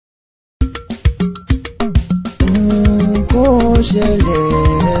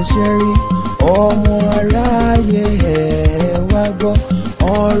ṣẹlẹ̀ ṣe rí ọmọ aráyé ẹ̀ wá gbọ́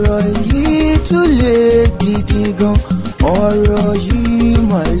ọ̀rọ̀ yìí tún lè gidi gan ọ̀rọ̀ yìí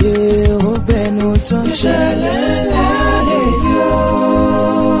mọ̀lẹ́ ó bẹnu tán. ìṣẹ̀lẹ̀ ńlá lè yọ.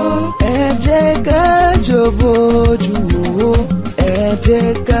 ẹ jẹ́ ká jọ bójú wò ẹ jẹ́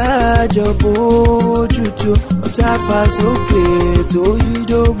ká jọ bójú tó ọ̀tá fà sókè tó yí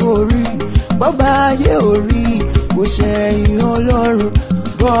dó borí bọ́bá ayé orí kò ṣẹ̀yìn ọlọ́run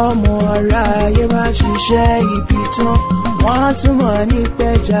bọ́mọ aráyé bá ṣiṣẹ́ ibi tán wọ́n á tún mọ̀ ní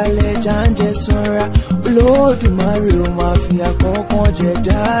pẹ́jálẹ̀ jáǹjẹ́ sanra olódùmarè ó máa fi àkọ́kàn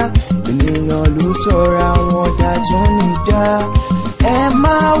jẹ̀dá ènìyàn ló sọ̀ra wọn dá tún ní dá ẹ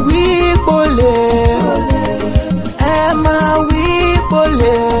máa wí pọ̀lẹ́ ẹ máa wí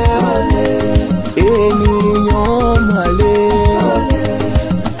pọ̀lẹ́ ènìyàn mọ̀lẹ́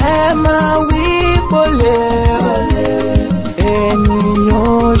ẹ máa wí pọ̀lẹ́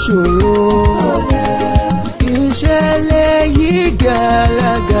ènìyàn ṣòro ìṣẹ̀lẹ̀ yìí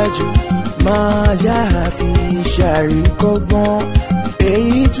gàlágà jù máa yá fi ṣàríkọ́gbọ́n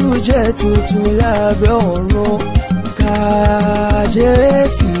èyí tún jẹ́ tuntun lábẹ́ ọ̀run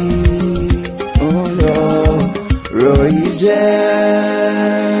kàyéfì ńlọrọ̀ yìí jẹ́.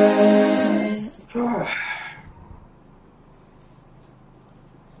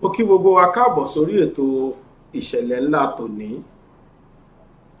 ó kí gbogbo wa káàbọ̀ sórí ètò ìṣẹ̀lẹ̀ ńlá tòní.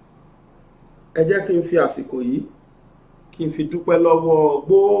 ẹ jẹ́ kí n fi àsìkò yìí kí n fi dúpẹ́ lọ́wọ́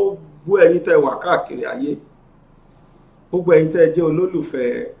gbogbo ẹ̀yin tẹ́ wà káàkiri ayé, gbogbo ẹ̀yin tẹ́ jẹ́ olólùfẹ́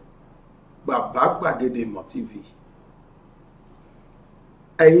Babagbagede'S TV,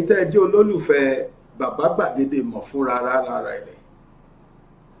 ẹ̀yin tẹ́ jẹ́ olólùfẹ́ Babagbagede'S fúnra rárá rẹ̀.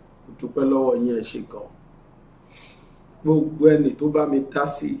 mo dúpẹ́ lọ́wọ́ yín, ẹ ṣé gan. gbogbo ẹni tó bá mi dá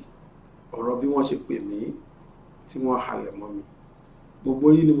sí ọ̀rọ̀ bí wọ́n ṣe pè mí tí wọ́n halẹ̀ mọ́ mi, gbogbo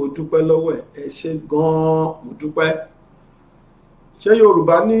yín ni mo dúpẹ́ lọ́wọ́ ẹ ṣé gan-an. mo dúpẹ́. ṣé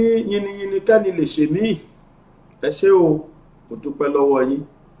Yorùbá ní yínníyínní kẹ́ni lè ṣe mí? ẹ ṣé o, mo dúpẹ́ lọ́wọ́ yín.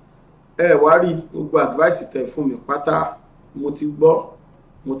 ẹ wá rí gbogbo advice tẹ́ fún mi pátá mo ti gbọ́,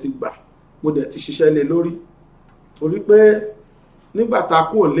 mo ti gbà, mo dẹ̀ ti ṣiṣẹ́ lé lórí, torí pé nígbà tá a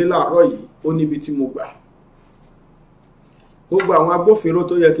kúrò nílé láàárọ̀ yìí ó níbi tí mo gbà. gbogbo àwọn agbófinró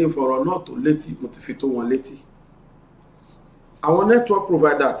tó yẹ kí n fọ̀rọ̀ náà tó létí mo ti fi tó wọn létí. àwọn network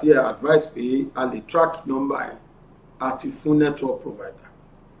provider tí ẹ advice pé a lè track number ẹ àti fún network provider,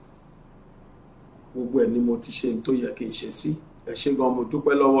 gbogbo ẹ ni mo ti ṣe tó yẹ kí n ṣe sí. ẹ ṣé gan, mo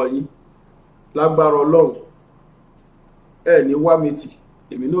dúpẹ́ lọ́wọ́ yín. lágbára Ọlọ́run ẹ ní wá mi tì,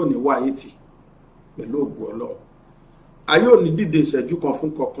 èmi náà ní wá yín tì pẹ̀lú ògo Ọlọ́run. ayé ò ní dìde ìṣẹ́jú kan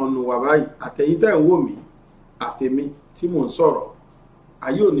fún kankan nu wa báyìí, àtẹ̀yin tẹ́ ń wò mí àtèmi tí mò ń sọ̀rọ̀,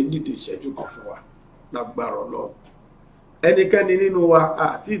 ayé ò ní dìde ìṣẹ́jú kan fún wa lágbára Ọlọ́run. ẹnikẹ́ni nínú wa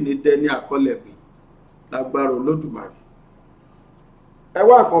àti ní dẹni àkọlẹ̀gbìn lágbára Olódùmarè. ẹ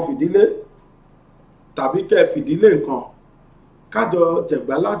wá nǹkan fìdílé tàbí kẹ́ fìdílé nǹkan kájọ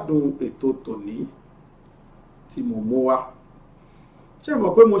jẹ̀gbáládùn ètò tòní tí mo mú wá. ṣé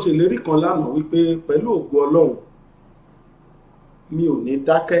mọ̀ pé mo ṣèlérí kan lánàá wípé pẹ̀lú ògo Ọlọ́run mi ò ní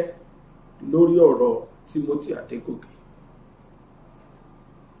dákẹ́ lórí ọ̀rọ̀ Timothy Adégòkè.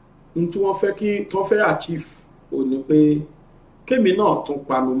 n tí wọ́n fẹ́ kí wọ́n fẹ́ achieve ò ní pé kémi náà tún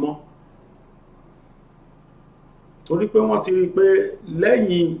panu mọ́, torí pé wọ́n ti rí i pé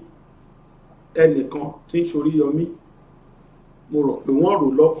lẹ́yìn ẹnìkan tí ń ṣoríyọmí, mo rò pé wọ́n rò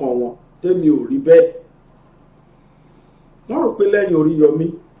lọ́kàn wọn tẹ́mi ò rí bẹ́ẹ̀. wọ́n rò pé lẹ́yìn Oríyọmí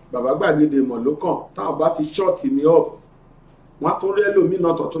Babagbagede'S ló kàn táwọn bá ti short mi up, wọ́n á tún rí ẹlòmínà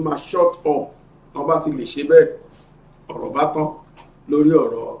tó tún máa short up. wọ́n bá ti lè ṣe bẹ́ẹ̀ ọ̀rọ̀ bá tán lórí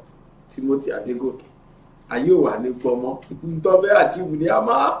ọ̀rọ̀ Timothy Adégòkè. ayé ò wà ní gbọmọ tó bẹ́ẹ̀ àjíwù ni a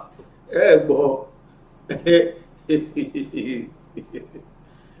máa ẹ gbọ́.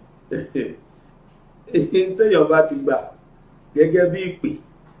 téèyàn bá ti gbà gẹ́gẹ́ bí ìpè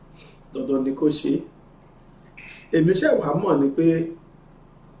dandan ni kó ṣe. èmi ṣe wàá mọ̀ ni pé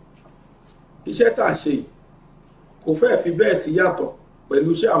iṣẹ́ tá à ń ṣe yìí kò fẹ́ẹ̀ fi bẹ́ẹ̀ sí yàtọ̀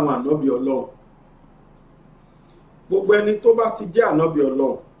pẹ̀lú iṣẹ́ àwọn ànábì Ọlọ́run. gbogbo ẹni tó bá ti jẹ́ ànábì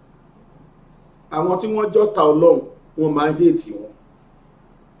Ọlọ́run, àwọn tí wọ́n jọ́ta Ọlọ́run wọ́n máa ń hate wọn.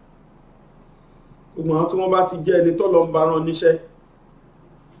 gbogbo àwọn tí wọ́n bá ti jẹ́ ẹni tó lọ ń bá rán níṣẹ́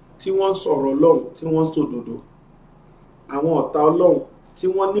tí wọ́n ń sọ̀rọ̀ Ọlọ́run tí wọ́n ń sòdodo, àwọn ọ̀tá Ọlọ́run tí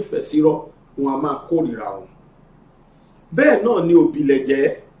wọ́n nífẹ̀ẹ́ sírọ́ wọn a máa kórìíra wọn. bẹ́ẹ̀ náà ni òbílẹ̀jẹ́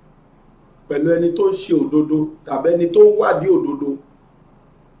pẹ̀lú ẹni tó ń ṣe òdodo tàbí ẹni tó ń wádìí òdodo.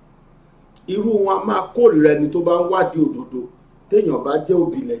 irú wọn a máa kórìíra ẹni tó bá ń wádìí òdodo téèyàn bá jẹ́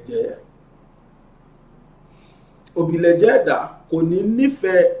òbílẹ̀jẹ́. òbílẹ̀jẹ́ ẹ̀dá kò ní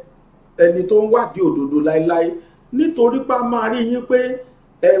nífẹ̀ẹ́ ẹni tó ń wádìí òdodo láéláé, nítorí pé a máa rí yín pé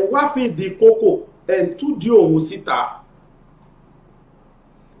ẹ̀ ń wá fìdí kókò, ẹ̀ ń túdí òun síta.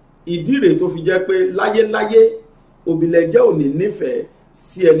 Ìdí rèé tó fi jẹ́ pé láyéláyé òbílẹ̀jẹ́ ò ní nífẹ̀ẹ́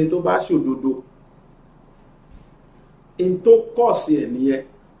sí ẹni tó bá ṣòdodo. In tó kọ̀ sí ẹ̀ nìyẹn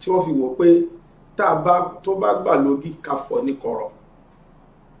tí wọ́n fi wò pé tó bá gbà lógì ká fọ́ ní kọ̀rọ̀.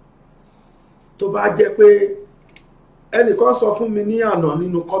 Tó bá jẹ́ pé ẹnìkan sọ fún mi ní àná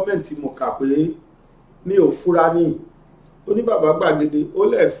nínú kọ́mẹ̀ntì mo kà pé mi ò fura ní, ó ní bàbá gbàgede ó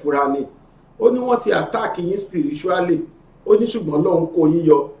lẹ̀ fura ní, ó ní wọ́n ti attack yín spiritually, ó ní ṣùgbọ́n lọ́hún kó yín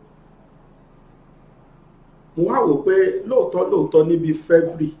yọ. Mo wá wò pé lóòótọ́ níbi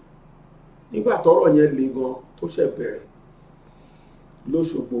February nígbà tọ́rọ̀ yẹn le gan tó ṣẹ̀ bẹ̀rẹ̀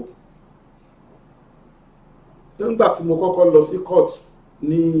lóṣogbo, nígbà tí mo kọ́kọ́ lọ sí court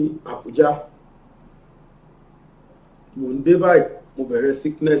ní Àbújá, mo ń dé báyìí mo bẹ̀rẹ̀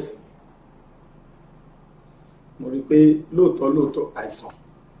sickness, mo rí pé lóòótọ́ àìsàn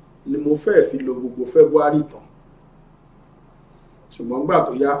ni mo fẹ́ fi lo gbogbo February tán, ṣùgbọ́n gbà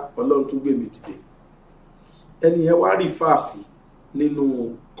tó yá Ọlọ́run tún gbé mi dìde. Ẹni yẹn wá rí fáàsì nínú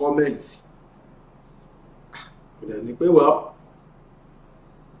kọ́mẹ̀ntì rẹ̀ ni pé wá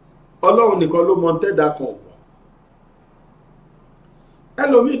Ọlọ́run nìkan ló mọ tẹ́dà kan wọ̀.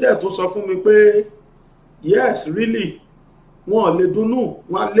 Ẹlòmíì dẹ̀ tún sọ fún mi pé yes really wọn lè dunnú,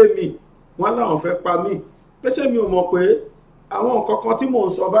 wọn lé mi, wọn láwọn fẹ́ pa mí, pé ṣé mi ò mọ̀ pé àwọn nǹkan kan tí mò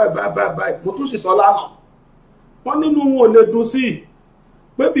ń sọ báyìí mo tún sì sọ lánàá, wọn nínú wọn ò lè dùn sí i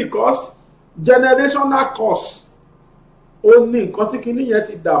pé because generational curse ó ní nǹkan tí kinní yẹn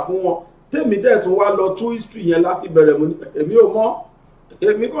ti dà fún wọn. Tèmi dẹ̀ tún wá lọ tún history yẹn láti bẹ̀rẹ̀, mo ní èmi ò mọ̀,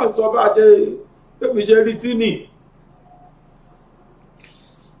 èmi kàn sọ bá ṣe èmi ṣe rí sí ni.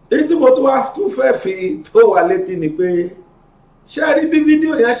 Èyí tí mo tún wá tún fẹ́ fi tó wà létí ni pé ṣé rí bí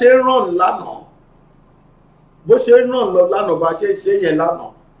fídíò yẹn ṣe ń ràn lánàá, bó ṣe ń ràn lọ lánàá bá ṣe ṣe yẹn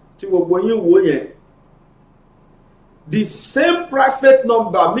lánàá tí gbogbo yín wò yẹn, the same private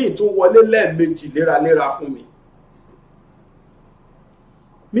number míì tún wọlé lẹ́ẹ̀mejì léraléra fún mi.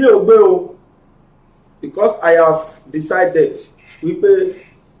 Mi ò gbé o, because I have decided wípé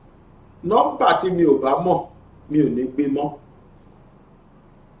nọ́mbà tí mi ò bá mọ̀ mi ò ní gbé mọ́.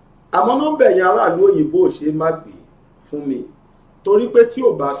 Àmọ́ nọ́mbà ẹ̀yin aráàlú òyìnbó ò ṣe má gbé fún mi, torí pé tí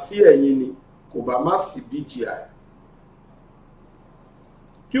ò bá sí ẹ̀yin ni kò bá má sí BGI.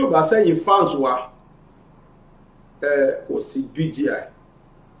 Tí ò bá sẹ́yìn fans wa kò sí BGI,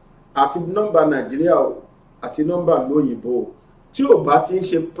 àti nọ́mbà Nàìjíríà o àti nọ́mbà lóyìnbó o. Tí ò bá ti ń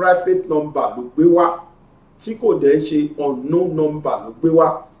ṣe private number ló gbé wá, tí kò dẹ̀ ń ṣe unknown number ló gbé wá,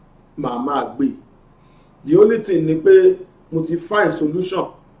 màá máa gbé. The only thing ni pé mo ti find solution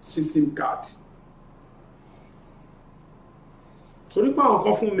sí SIM card. Torí pé àwọn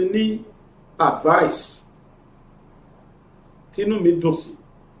kan fún mi ní advice tínú mi dùn sí,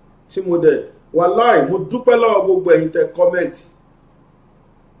 tí mo dẹ̀ wàláì mo dúpẹ́ lọ́wọ́ gbogbo ẹ̀yin tẹ́ kọ́mẹ̀ntì,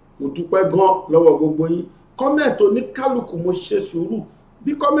 mo dúpẹ́ gan lọ́wọ́ gbogbo yín. Kọ́mẹ̀ntì oníkálùkù mo ṣe sùúrù,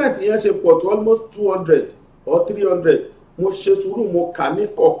 bí kọ́mẹ̀ntì yẹn ṣe pọ̀ tó almost 200 or 300, mo ṣe sùúrù, mo kà ní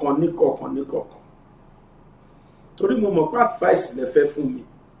kọ̀ọ̀kan. Torí mo mọ̀ pé advice lẹ fẹ́ fún mi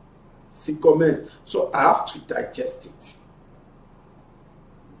sí comment, so I have to digest it.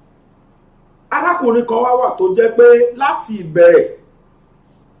 Arákùnrin kan wá wà tó jẹ́ pé láti ìbẹ̀rẹ̀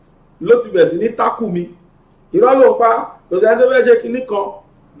ló ti bẹ̀rẹ̀ sí ní tákù mi, irọ́ ló pa, kò sí ẹni tó fẹ́ ṣe kinní kan.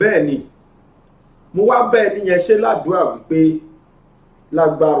 Bẹ́ẹ̀ ni mo wá bẹ́ẹ̀ níyẹn ṣe ládùúrà wípé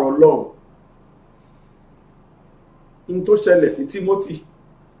lágbára Ọlọ́run n tó ṣẹlẹ̀ sí Timothy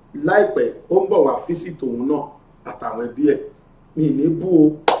láìpẹ́ ó ń bọ̀ wá físítì òun náà àtàwọn ẹbí ẹ̀, mi ní bú o.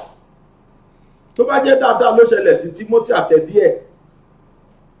 Tó bá jẹ́ dáadáa ló ṣẹlẹ̀ sí Timothy àtẹbí ẹ̀,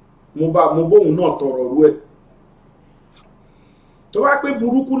 mo bóun náà tọrọ rú ẹ̀. Tó bá pé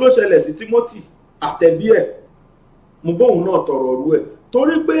burúkú ló ṣẹlẹ̀ sí Timothy àtẹbí ẹ̀, mo bóun náà tọrọ rú ẹ̀.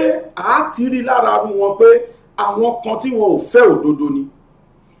 Torí pé a ti rí lára rú wọn pé àwọn kan tí wọn ò fẹ́ òdodo ni,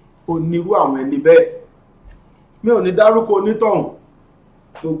 onírú àwọn ẹni bẹ́ẹ̀. Mi ò ní dárúkọ onítọ̀hún,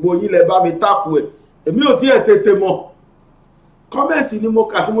 gbogbo yín lẹ bá mi tápù ẹ̀, èmi ò tiẹ̀ tètè mọ̀. Kọ́mẹ̀ntì ni mo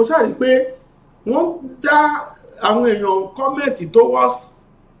kà tí mo ṣàrí pé wọ́n dá àwọn èèyàn kọ́mẹ̀ntì towards,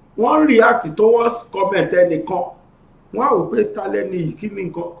 wọ́n react towards kọ́mẹ̀ntì ẹnìkan, wọ́n á wò pé ta lẹ́ni yìí kí ni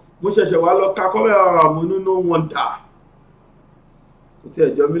nǹkan. Mo ṣẹ̀ṣẹ̀ wá lọ ka kọ́mẹ̀ntì àwọn nínú wọn dà, kò tí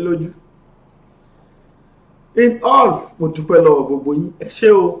ẹ̀ jọ mí lójú. In all, mo dúpẹ́ lọ́wọ́ gbogbo yín, ẹ ṣé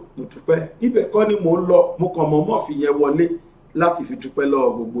o, mo dúpẹ́. Ibẹ̀ kọ́ ni mò ń lọ, mo kàn mọ̀ fi yẹn wọlé láti fi dúpẹ́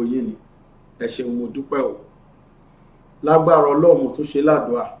lọ́wọ́ gbogbo yín ni. Ẹ ṣeun, mo dúpẹ́ o. Lágbára Ọlọ́run mo tún ṣe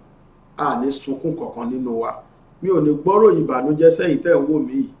ládùúà, a ní sunkún kankan nínú wa. mi ò ní gbọ́rọ̀ ìbànújẹ́ sẹ́yìn tẹ́ ń wò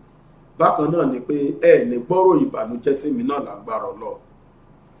mí yìí bákan náà ni pé ẹ ní gbọ́rọ̀ ìbànújẹ́ sí mi náà lágbára Ọlọ́run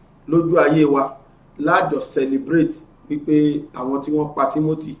lójú ayé wa láàjọ celebrate wípé àwọn tí wọ́n pa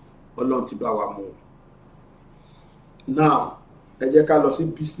Timothy Ọlọ́run ti bá wa mú un. Now ẹ jẹ́ ká lọ sí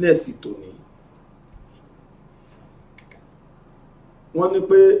business tòní. Wọ́n ní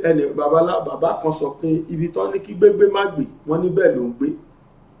pé ẹnì bàbá kan sọ pé ibi tán ní kí gbégbé má gbé wọ́n ní bẹ́ẹ̀ ló ń gbé.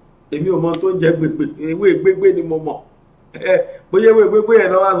 Èmi ò mọ tó ń jẹ́ gbégbé, ewé gbégbé ni mo mọ̀. Bóyá ewé gbégbé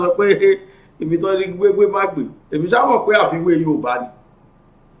yẹn lọ́wọ́ sọ pé ibi tán ní kí gbégbé má gbé. Èmi ṣá mọ̀ pé àfiwé Yorùbá ni.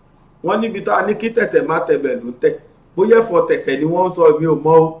 Wọ́n níbi tá a ní kí tẹ̀tẹ̀ má tẹ̀bẹ̀ ló ń tẹ̀. Bóyá ẹ̀fọ́ tẹ̀tẹ̀ ni wọ́n ń sọ èmi ò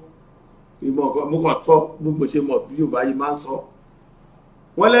mọ̀ o. Mo kàn sọ gbogbo ṣe mọ̀ bí Yorùbá yìí máa ń sọ.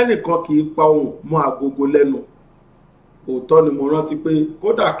 Wọ́n lẹ́nìkan kì í pa ohùn mọ́ agogo lẹ́nu. Òótọ́ ni mo rántí pé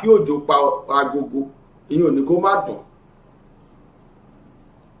kódà kí òjò pa agogo ìyẹn ò ní kó má dùn.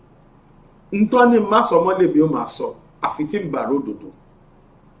 Ntọ́ ni má sọ mọ́ lèmi ó máa sọ àfi tí ń bà ródòdó.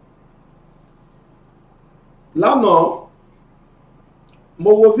 Lánàá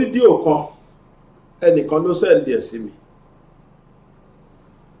mo wo fídíò kan ẹnìkan ló sẹ́ndì ẹ̀ sí mi.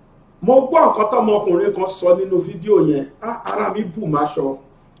 Mo gbọ́ nǹkan tọ́mọkùnrin kan sọ nínú fídíò yẹn ara mi bù máṣọ.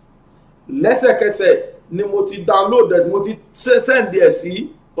 Lẹ́sẹ̀kẹsẹ̀ ni mo ti download ẹ̀ mo ti send ẹ̀ sí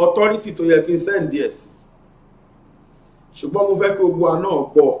authority tó yẹ kí n send ẹ̀ sí. Ṣùgbọ́n mo fẹ́ kí gbogbo wa náà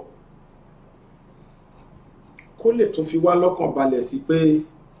gbọ́ kó lè tún fi wá lọ́kàn balẹ̀ sí pé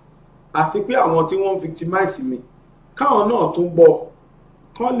àti pé àwọn tí wọ́n victimize mi káwọn náà tún gbọ́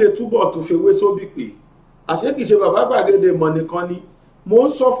kán lè túbọ̀ tún fewé sóbì pé àṣé kìí ṣe bàbá gbàgede mọ̀ nìkan ni mo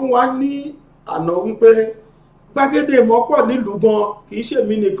ń sọ fún wa ní àná wípé gbàgede mọ̀ pọ̀ nílùú gan kìí ṣe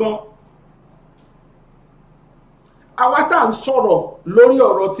mí nìkan. Àwa tá à ń sọ̀rọ̀ lórí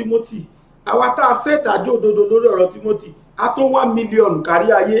ọ̀rọ̀ Timothy àwa tá a fẹ́ dájọ́ òdodo lórí ọ̀rọ̀ Timothy a tó 1 million kárí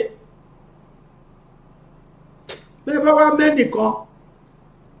ayé. Bẹ́ẹ̀ bá wá mẹ́nìkan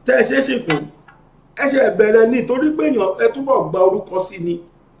tẹ́ ẹ ṣe é ṣìkún ẹ ṣe bẹ̀rẹ̀ ní torí pé èèyàn ẹ túbọ̀ gba orúkọ sí ni.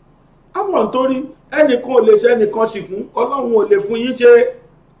 Àmọ́ nítorí ẹnìkan ò lè ṣe ẹnìkan ṣìkún Ọlọ́run ò lè fún yín ṣe.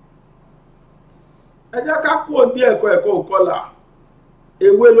 Ẹ jẹ́ ká kúrò ní ẹ̀kọ́ òkọlà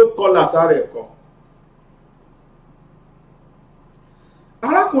ewé ló kọlà sára ẹ̀kọ́.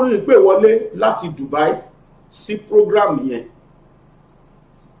 Arákùnrin ìpè wọlé láti Dubai sí program yẹn.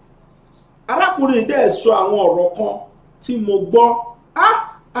 Arákùnrin dẹ̀ sọ àwọn ọ̀rọ̀ kan tí mo gbọ́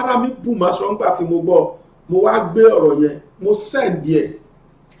ara mi bù máa sọ nígbà tí mo gbọ́ mo wá gbé ọ̀rọ̀ yẹn mo send ẹ̀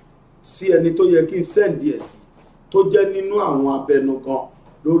sí ẹni tó yẹ kí n send ẹ̀ sí tó jẹ́ nínú àwọn abẹnugan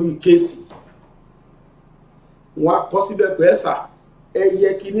lórí kéèsì. Wọ́n á kọ síbẹ̀ pé ẹ̀sà ẹyẹ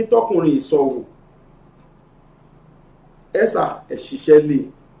kíní tọkùnrin ìsọ̀wò ẹ̀sà ẹ̀ ṣiṣẹ́ lé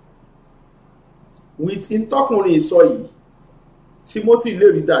with intọkùnrin ìsọ yìí Timothy lè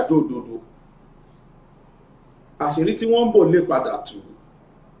rí dájọ́ òdodo àṣírí tí wọ́n ń bò lè padà tù.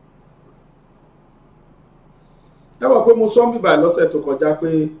 Ẹ wọ́n pé mo sọ ń bíbà lọ́sẹ̀ tó kọjá pé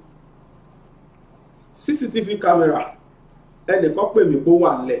CCTV camera ẹnìkan pè mí pé ó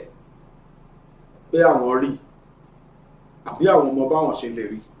wà nílẹ̀ pé àwọn rí àbí àwọn ọmọ báwọn ṣe lè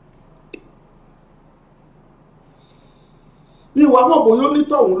rí. Mi wá mọ̀ bóyá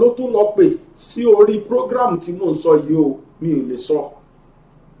onítọ̀hún ló tún lọ pè sí orí program tí mò ń sọ yìí o mi ò lè sọ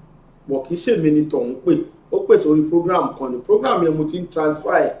bọ̀ kì í ṣèmi ni tọ̀hún pè ó pè sórí program kan ní program yẹn mo ti ń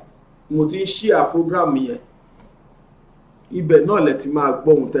transfer ẹ̀ mo ti ń share program yẹn ibẹ̀ náà lẹ ti máa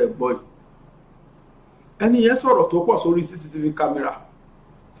gbọ́ ohun tẹ́ ẹ gbọ́ yìí. Ẹni yẹn sọ̀rọ̀ tó pọ̀ sórí CCTV camera.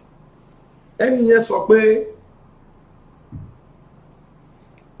 Ẹni yẹn sọ pé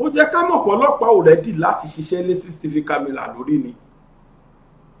ó jẹ́ ká mọ̀ pọ̀lọ́pàá ò rẹ́dì láti ṣiṣẹ́ lé CCTV camera lórí ni.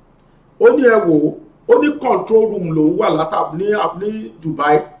 Ó ní ẹ wò ó ní control room lòún wà ní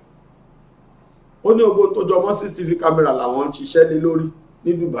Dubai. Ó ní ogbó tó jọmọ́ CCTV camera làwọn ń ṣiṣẹ́ lé lórí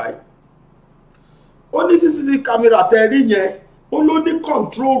ní Dubai. Ó ní CCTV camera tẹ́ rí yẹn ó ló ní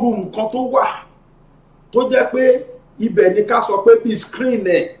control room kan tó wà tó jẹ́ pé ibẹ̀ ni ká sọ pé bí screen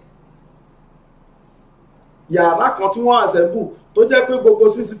ẹ̀ yàrá kan tí wọ́n assemble tó jẹ́ pé gbogbo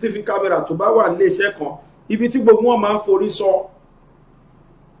CCTV camera tó bá wà nílé iṣẹ́ kan ibi tí gbogbo wọn máa ń forí sọ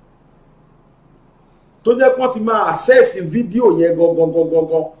tó jẹ́ pé wọ́n ti máa access fídíò yẹn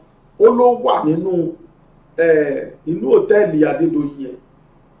gangan ó ló wà nínú inú hòtẹ́ẹ̀lì Adédoyin yẹn.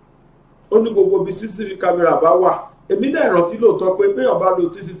 Ó ní gbogbo bí CCTV camera bá wà èmi dẹ̀ rántí lóòótọ́ pé béèyàn bá lo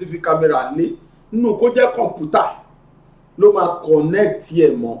CCTV camera lé nínú kó jẹ́ kọ̀ǹpútà ló máa connect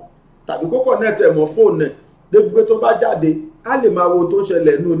ẹ̀ mọ́ tàbí kó connect ẹ̀ mọ́ fóònù ẹ̀ débi pé tó bá jáde á lè máa wo tó ń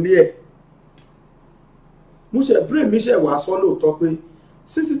ṣẹlẹ̀ nínú ilé ẹ̀. brain mi ṣe wàá sọ lóòótọ́ pé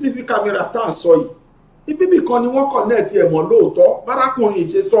CCTV camera tá à ń sọ yìí ibíbì kan ni wọ́n connect ẹ̀ mọ́ lóòótọ́ bárakùnrin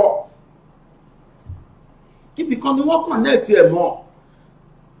ìṣe sọ. ibì kan ni wọ́n connect ẹ̀ mọ́.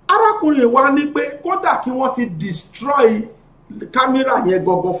 Arákùnrin wa ní pé kódà kí wọ́n ti destroy kámẹ́rà yẹn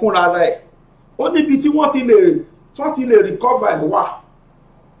gangan fúnra rẹ̀, ó níbi tí wọ́n ti lè recover ẹ̀ wá,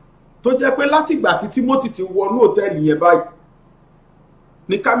 tó jẹ́ pé látìgbà tí Timothy ti wọnú hòtẹ́ẹ̀lì yẹn báyìí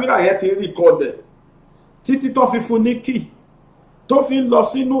ní kámẹ́rà yẹn ti ń record ẹ̀ títí tó fi fún ní key tó fi ń lọ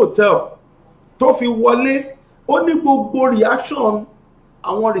sínú hòtẹ́ẹ̀lì tó fi wọlé. Ó ní gbogbo reaction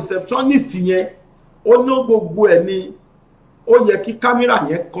àwọn receptionist yẹn, ó ní gbogbo ẹ̀ ni ó yẹ kí kámẹ́rà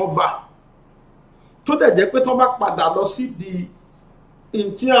yẹn cover, tó dẹ̀ jẹ́ pé tó bá padà lọ sí di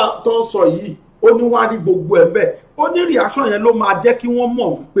ìtí tó ń sọ yìí, ó ní wọ́n á rí gbogbo ẹ̀ bẹ́ẹ̀. Ó ní reaction yẹn ló máa jẹ́ kí wọ́n mọ̀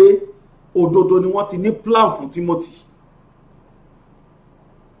wípé òdodo ni wọ́n ti ní plan fún Timothy.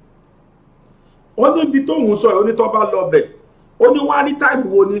 Ó ní ibi tóun sọ yìí, ó ní tó bá lọ bẹ̀, ó ní wọ́n á rí táìmù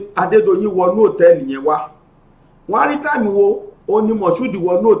wo ni Adédoyin wọnú hòtẹ́ẹ̀lì yẹn wá, wọ́n á rí táìmù wo ó ní Moshood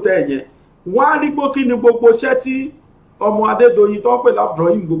wọnú hòtẹ́ẹ̀lì yẹn, wọ́n á rí kí ni gbogbo iṣẹ́ tí ọmọ Adédoyin tó ń pè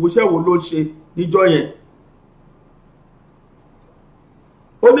lábdrohim gbogbo iṣẹ́ wo ló ṣe níjọ́ yẹn.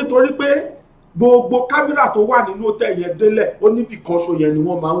 Ó nítorí pé gbogbo kámẹ́rà tó wà nínú hòtẹ́ẹ̀lì yẹn délẹ̀, ó níbi kan ṣo yẹn ni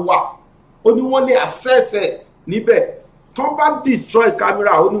wọ́n máa ń wà, ó ní wọ́n lè access ẹ̀ níbẹ̀. Tó bá destroy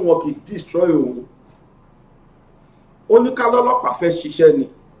kámẹ́rà, ó ní wọn kì í destroy òun. Ó ní ká lọ́lọ́pàá fẹ́ ṣiṣẹ́ ni,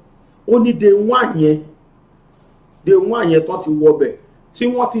 ó ní day one yẹn tó ti wọbẹ̀ tí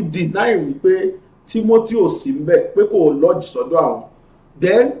wọ́n ti deny wípé Timothy ò sí ńbẹ̀, pé kò lodge sọ́dọ̀ àwọn.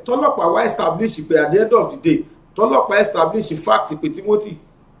 Then tọ́lọ́pàá wá establish pé at the end of the day tọ́lọ́pàá establish fact pé Timothy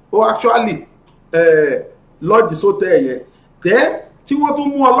ó actually lodge sótẹ́ yẹn. Then tí wọ́n tún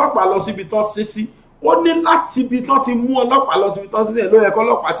mú ọlọ́pàá lọ síbi tán sí, ó ní láti ibi tán ti mú ọlọ́pàá lọ síbi tán sí ló yẹ kó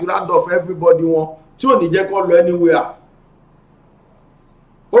ọlọ́pàá ti round off everybody wọn tí ò ní jẹ́ kó lọ anywhere.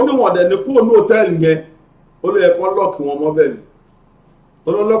 Ó ní wọ́n dẹ̀ ní kúrò ní hòtẹ́ẹ̀lì yẹn, ó ló yẹ kó lọ́ọ̀kì wọn mọ́ bẹ́ẹ̀ ni.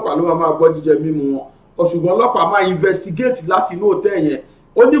 Ọlọ́pàá ló máa gbọ́ jíjẹ mímu wọn, ṣùgbọ́n ọlọ́pàá máa investigate láti inú hòtẹ́ẹ̀lì yẹn.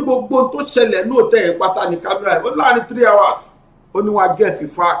 Ó ní gbogbo tó ṣẹlẹ̀ ní hòtẹ́ẹ̀lì yẹn pátá ní kámẹ́rà yẹn, ó láàrin 3 hours ó ní wọ́n get the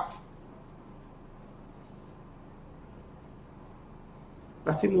fact.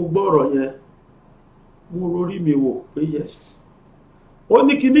 Àti mo gbọ́ ọ̀rọ̀ yẹn, mo rorí mi wò pé yes, ó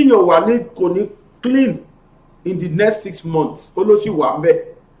ní kíní yẹn wà ní kò ní clean in the next 6 months, ó ló sì wà ń bẹ̀.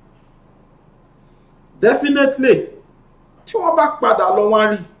 Definitely tí wọ́n bá padà lọ wọ́n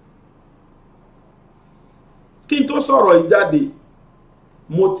rí. Kí n tó sọ̀rọ̀ yìí jáde,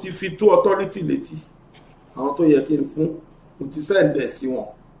 mo ti fi tó authority létí, àwọn tó yẹ kí n fún, mo ti sẹ́ǹdẹ̀ sí wọn.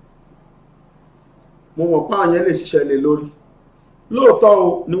 Mo mọ̀ pé àwọn yẹn lè ṣiṣẹ́ lé lórí. Lóòótọ́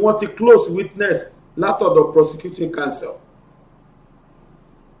o ni wọ́n ti close witness látọ̀dọ̀ prosecuting counsel,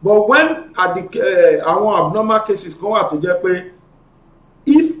 but when àwọn abnormal cases kan wà tó jẹ́ pé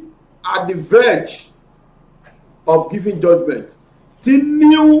if at the verge of giving judgment tí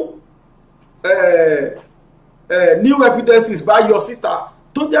new evidences bá yọ síta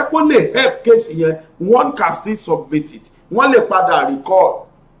tó jẹ́ pé ó lè help case yẹn, one can still submit it, wọ́n lè padà recall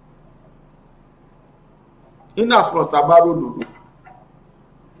in as much as baro dodo.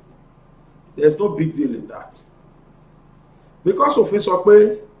 There is no big deal in that, because òfin sọ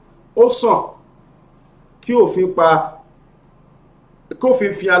pé ó sàn kí òfin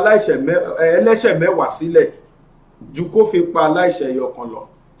kófin fi ẹlẹ́ṣẹ̀ mẹ́wàá sílẹ̀ ju kófin pa aláìṣẹ̀ ẹyọkan lọ.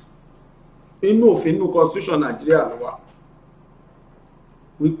 Inú òfin inú constitution Nàìjíríà ló wà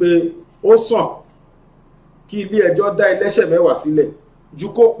wípé ó sàn kí ilé ẹjọ́ dá ẹlẹ́ṣẹ̀ mẹ́wàá sílẹ̀ ju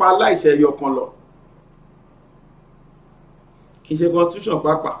kó pa aláìṣẹ̀ ẹyọkan lọ. Kì í ṣe constitution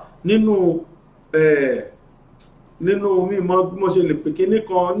pàápàá nínú mímọ̀ mo ṣe lè pè kíní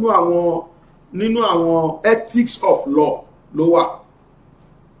kan nínú àwọn ethics of law ló wà,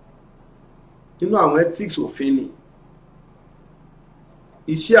 nínú àwọn ethics òfin ni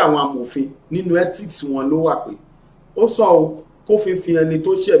iṣẹ́ àwọn amòfin, nínú ethics wọn ló wà pé ó sọ o kó fi ẹni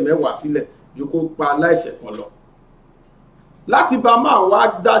tó ṣẹ̀ mẹ́wàá sílẹ̀ ju kó pa aláìṣẹ̀ kan lọ. Láti bá máa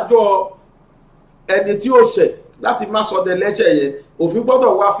wá dájọ́ ẹni tí ó ṣẹ̀, láti má sọ dẹ lẹ́ṣẹ̀ yẹn, òfin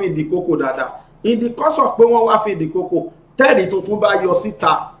gbọ́dọ̀ wá fi ìdí kókó dáadáa. In the course of pé wọ́n wá fi ìdí kókó, tẹ́ẹ̀rì tuntun bá yọ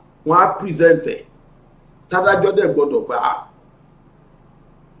síta, wọ́n á present ẹ̀, tádájọ́ dẹ̀ gbọ́dọ̀ gbà á.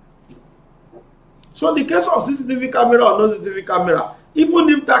 So the case of CCTV camera or no CCTV camera, even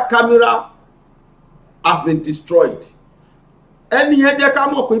if that camera has been destroyed, ẹni yẹn jẹ́ ká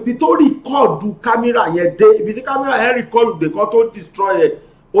mọ̀ pé ibi tó rìkọ́ọ̀dù kámẹ́rà yẹn dé, ibi tí kámẹ́rà yẹn rìkọ́ọ̀dù dé kan tó destroy ẹ̀,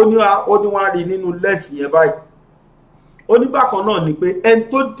 ó ní wọ́n rí nínú lens yẹn báyìí. Ó ní bákan náà ni pé ẹni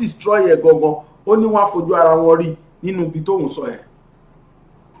tó destroy ẹ̀ gangan, ó ní wọ́n á fojú ara wọn rí nínú ibi tóun sọ ẹ̀.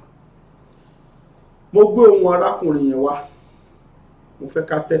 Mo gbé ohun arákùnrin yẹn wá, mo fẹ́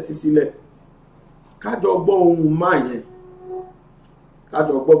ká tẹ́tí sílẹ̀, kájọ gbọ́ ohun máa yẹn,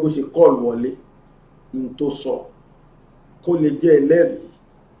 kájọ gbọ́ bó ṣe kọ́ọ̀lù wọlé, n tó sọ kó lè jẹ́ ẹlẹ́rìí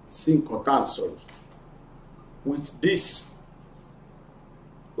sí nǹkan tá à ń sọ yìí. With this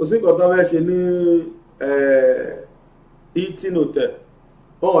kò sí nǹkan tó fẹ́ ṣe ní Hilton hotel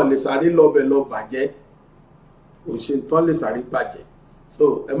wọn lè sáré lọ́bẹ̀ lọ bàjẹ́, kò ṣe tán lè sáré bàjẹ́. So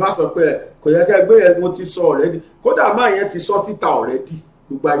ẹ má sọ pé kò yẹ ká gbé yẹn, mo ti sọ already, kódà máa yẹn ti sọ síta already,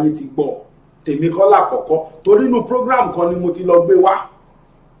 gbogbo ayé ti gbọ́. Tèmi kọ́ lákọ̀ọ́kọ́ torí inú program kan ni mo ti lọ gbé wá.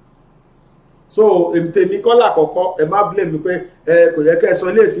 So tèmi kọ́ lákọ̀ọ́kọ́, ẹ má blame mi pé kò yẹ ká ẹ sọ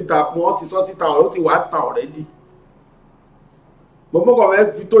ilé síta, wọ́n ti sọ síta ó ti wá ta already. Gbogbo kan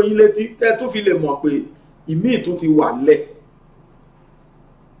fẹ́ fi tó yín létí kẹ́ tó fi lè mọ̀ pé ìmíì tún ti wà lẹ̀.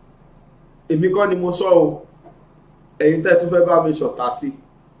 Èmi kọ́ ni mo sọ o, ẹ̀yin tẹ́ tún fẹ́ bá mi ṣọ̀tá sí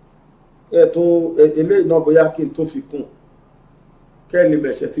ẹ tún eléyìí náà bóyá kí n tún fi kún kẹ́ lè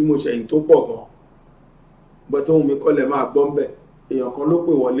mẹ̀ṣẹ̀ tí mo ṣẹ̀yìn tó pọ̀ gan. Bọ́ tó ń mi kọ́ lẹ̀ máa gbọ́ ń bẹ̀, èèyàn kan ló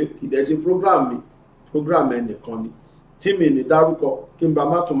pè wọlé, kì í dẹ̀ ṣe program ẹnìkan ni tí mi ní dárúkọ kí n bá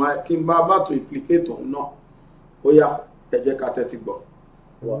má tún implicate òun náà. Ó yá ẹ jẹ́ ká tẹ́tí gbọ́.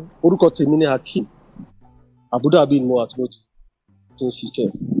 Orúkọ tèmi ni Hakeem Abudabi ni mo wà tí mo ti ń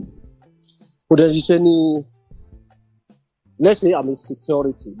ṣiṣẹ́. Mo dẹ̀ ṣiṣẹ́ ní, let's say I'm a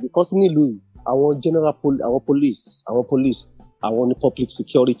security, because nílùú yìí àwọn general àwọn police àwọn ní public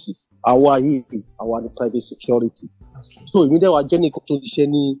security, àwa yìí àwa ní private security. So èmi dẹ̀ wá jẹ́ nìkan tó ṣiṣẹ́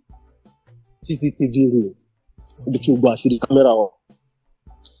ní CCTV room ibi tí gbogbo àṣírí kámẹ́rà wà.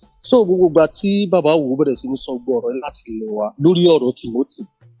 So gbogbo ìgbà tí bàbá wo bẹ̀rẹ̀ sí ní sọ gbọ́ ọ̀rọ̀ yẹn láti ilẹ̀ wa lórí ọ̀rọ̀ Timothy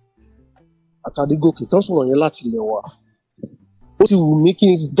àtàdégòkè tán sọ̀rọ̀ yẹn láti ilẹ̀ wa, ó ti wù mí kí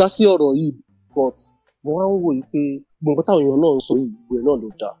n dá sí ọ̀rọ̀ yìí, but mo wá ń wò yìí pé gbogbo táwọn èèyàn náà ń sọ yìí gbogbo ẹ̀ náà ló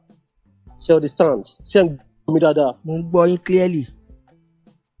dáa. Ṣé understand? Ṣé ń gbọ́ mi dáadáa? Mo ń gbọ́ yín clearly.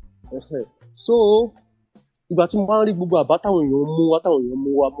 So ìgbà tí mo bá ń rí gbogbo àbá táwọn èèyàn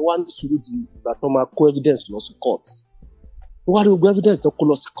mú wá mo wá ní sùúrù di ìgbà tó máa kó evidence lọ sí court. Mo wá rí gbogbo evidence tó kó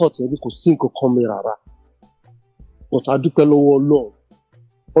lọ sí court yẹn bí kò sí nǹkan kan mi rárá. But a dúpẹ́ lọ́wọ́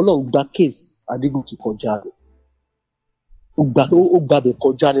Ọlọ́run gba case Adégòkè kọjá rẹ̀. Ó gbàbẹ̀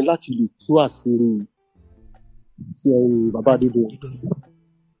kọjá ni láti lè tú àṣírí ti bàbá Adédoyin.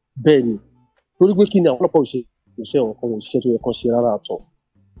 Bẹ́ẹ̀ ni, torí pé kí ni àwọn ọlọ́pàá òṣìṣẹ́ wọn kan òṣìṣẹ́ tó yẹ kan ṣe rárá àtọ̀.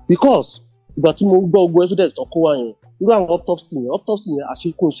 Because ìgbà tí mo gbọ́ gbogbo evidence tó kó wá yẹn, irú àwọn autopsy yẹn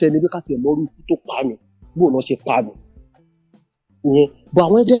àṣekún iṣẹ́ ní bí ká tiẹ̀ mọ́rú ikú tó pa mi, bó náà ṣe pa mi. Ìyẹn bọ̀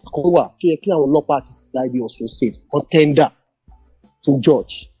àwọn ẹ̀dẹ́ kan wà tó yẹ kí àwọn ọlọ́pàá àti CID Ọ̀ṣun State kan tender fún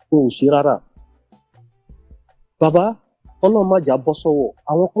George, wọn ò ṣe rárá. Bàbá Ọlọ́run má jà bọ́ sọ́wọ́,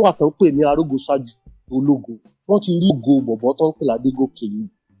 àwọn kan wà tó ń pè ní arógo ṣáájú ológun, wọ́n ti rí ògo bọ̀bọ̀ tó ń pè l'Adégòkè yìí.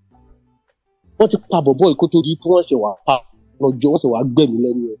 Wọ́n ti pa bọ̀bọ̀ yìí kó tó di pé wọ́n ṣe wà pa lọ́jọ́, wọ́n ṣe wà gbẹ̀mí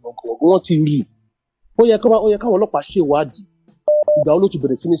lẹ́nu ẹ̀ gbọ̀ngàn, wọ́n ti rí. Ó yẹ káwọn ọlọ́pàá ṣèwádìí ìgbà wo ló ti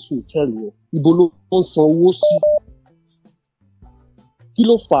bẹ̀rẹ̀ sí ní sun hòtẹ́ẹ̀lì yẹn, ibo ló ń san owó sí, kí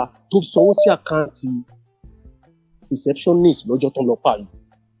ló fà á tó sanwó sí àkáǹtì receptionist lọ́jọ́ tó ń lọ pa yìí.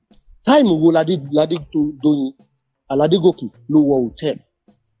 Táìmù wo l'Adédoyin Aládégòkè ló wọ hòtẹ́ẹ̀lì?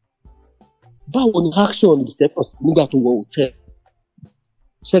 Báwo ni action reception sí nígbà tó wọ hòtẹ́ẹ̀lì?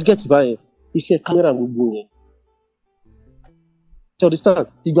 Ṣé gẹ́tì báyẹn iṣẹ́ kámẹ́rà gbogbo yẹn? Ṣé understand?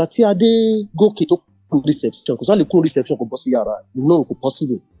 Ìgbà tí Adégòkè tó kún reception, kò sáà lè kún reception kò bọ́ sí yàrá, no kò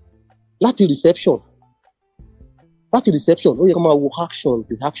possible. Láti reception ó yẹ kó máa wo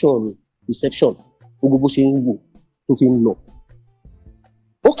reaction reception gbogbo bó ṣe ń wò tó fi ń lọ.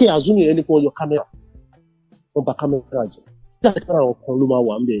 Okay, azumi ẹni pé wọ́n yọ kámẹ́rà, wọ́n bà kámẹ́rà jẹ́, kámẹ́rà ọ̀kan ló máa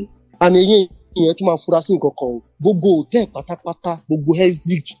wà ń bẹ̀rẹ̀. Àní ìyẹn tó máa fura sí nǹkan kan, gbogbo hòtẹ́ẹ̀ pátápátá, gbogbo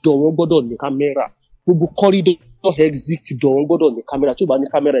exit door wọn gbọ́dọ̀ ní kámẹ́rà, gbogbo corridor exit door wọn gbọ́dọ̀ ní kámẹ́rà, tí ó bá ní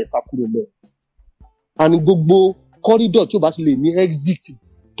kámẹ́rà ẹ̀ sá kúrò mẹ́. Àní gbogbo corridor tí ó bá ti lè ní exit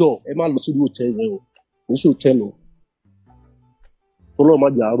door, ẹ má lọ sórí hòtẹ́ẹ̀ yẹn o, kò sí hòtẹ́ẹ̀lì o. Ọlọ́run má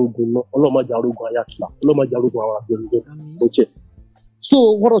jẹ́ arógun náà, Ọlọ́run má jẹ́ arógun ayákìlá, Ọlọ́run má jẹ́ arógun àwọn àgbẹ̀rẹ̀ ló jẹ́. So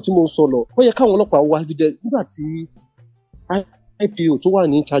wọ́rọ̀ tí mo ń sọ lọ, ó yẹ káwọn ọlọ́pàá wá evidence nígbà tí IPO tó wà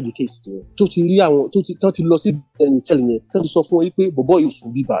ní charge case yẹn tó ti rí àwọn tó ti lọ sí hòtẹ́ẹ̀lì yẹn tó ti sọ fún wọn pé bọ̀bọ́ yìí sùn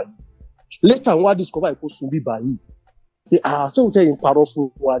bí báyìí. Later wọ́n á discover pé ó sùn bí báyìí. Pé àṣẹ hòtẹ́ẹ̀lì yìí ń parọ́ fún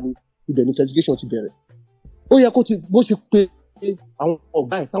wa ni ibẹ̀ ní investigation ti bẹ̀rẹ̀. Ó yẹ kó ti bó ṣe pé àwọn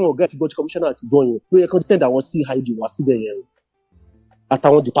ọ̀gá ẹ̀ táwọn ọ̀gá ẹ̀ ti gbọ́ tí commissioner àti gbọ́ yẹn ló yẹ kó send àwọn CID wá síbẹ̀ yẹn o.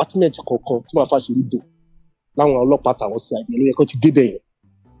 Àtàwọn department kọ̀ọ̀kan tó máa fàṣírí dò láwọn ọlọ́pàá àtàwọn CID ló yẹ kó ti débẹ̀ yẹn.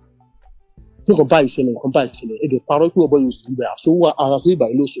 Nǹkan bá ìṣẹ̀lẹ̀ ẹ̀dẹ̀ parọ́ pé ọ̀bọ yóò sì ibẹ̀ àṣọwọ́ àṣàṣe ìbà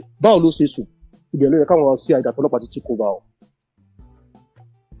yìí ló sùn. Báwo ló ṣe sùn? Ibẹ̀ ló yẹ káwọn CID àtọlọ́pàá ti take over o.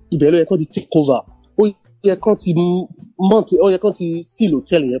 Ibẹ̀ ló yẹ kó ti take over. Ó yẹ kán ti month ó yẹ kán ti seal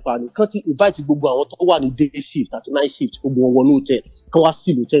hotel yẹn pa ni kán ti invite gbogbo àwọn tó wà ní day shift àti night shift gbogbo wọn wọnú hotel kán wá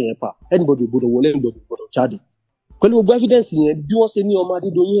seal hotel yẹn pa anybody gbọ́dọ̀ wọlé anybody gbọ́dọ̀ jáde pẹ̀lú gbogbo evidence yẹn bí wọ́n ṣe ní ọmọ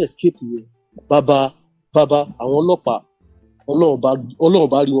Adédoyin escape yẹn bàbá àwọn ọlọ́pàá Ọlọ́run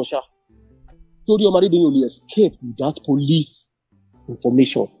bá rí wọn ṣá torí ọmọ Adédoyin ò lè escape without police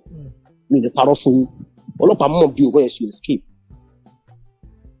information mi lè parọ́ fún yín ọlọ́pàá mọ̀ bí òun yẹn ṣe escape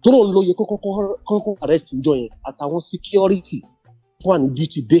tóró ń lo yẹ kọ́kọ́ arrest níjọ́ yẹn àtàwọn security tó wà ní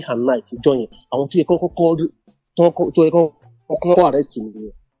duty day and night níjọ́ yẹn àwọn tó yẹ kọ́kọ́ arrest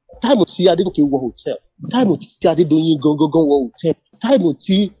nìyẹn táìmù tí Adégòkè wọ hotel táìmù tí Adédoyin gangan wọ hotel táìmù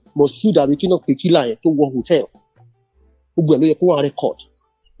tí Moshood àbíkínà pé kílà yẹn tó wọ hotel gbogbo ẹ̀ ló yẹ kó wà record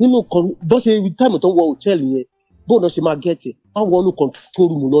nínú bó ṣe táìmù tó wọ hotel yẹn bóun náà ṣe máa gẹ̀ẹ́tì wọ́n wọnú control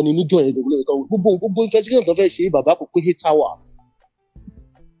room lọ ní níjọ́ yẹn gbogbo investigation tó fẹ́ ṣe bàbá kò pé 8 hours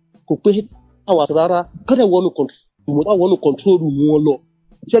kò pé 8 hours rárá kọ́dẹ̀ wọnú control room wọn lọ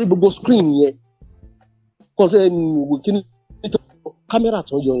ṣẹ́rí gbogbo screen yẹn kámẹ́rà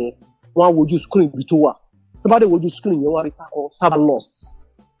tó ń yọ yẹn wọ́n á wojú screen ibi tó wà tó bá dé wojú screen yẹn wọ́n á rí kákọ server lost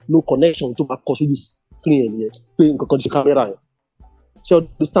no connection tó bá kọ sójú screen yẹn nìyẹn pé nǹkan kan ti ṣe kámẹ́rà yẹn ṣe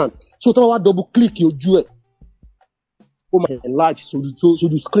understand so tó bá wá double click ojú ẹ̀ ó máa enlarge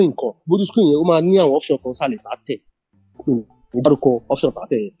sójú screen kan bójú screen yẹn ó máa ní àwọn option kan sálẹ̀ tá tẹ̀ ìdárúkọ option tá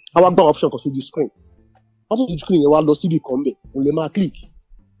tẹ̀ yẹn á wá gbá option kan sójú screen yẹn wá lọ síbi kan bẹ̀ òun lè máa click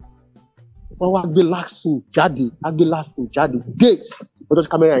wọ́n wá gbé last scene jáde date ọjọ́ tí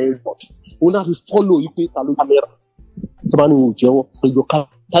kámẹ́rà yẹn report òun náà fi follow yìí pé ta ló kámẹ́rà tó bá ní òun jẹ́wọ́ yọ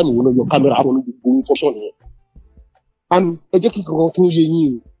táìmù òun náà yọ kámẹ́rà àwọn gbogbo information yẹn and ẹ jẹ́ kí kankan tún yé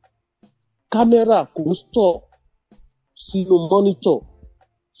yín o kámẹ́rà kò ń store sínú monitor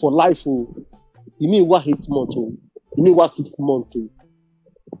for life o ìmí wá 8 months o ìmí wá 6 months o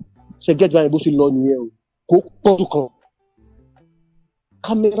ṣe get báyìí bó ṣe lọ nìyẹn o kò pọ́dún kan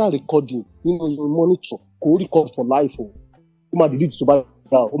camera recording nínú monitor kò record for life o ó máa delete tó bá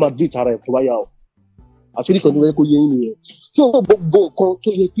yá o ó máa delete ara ẹ̀ tó bá yá o àṣírí kan tó yẹ kó yé yín nìyẹn tí ó gbogbo nǹkan tó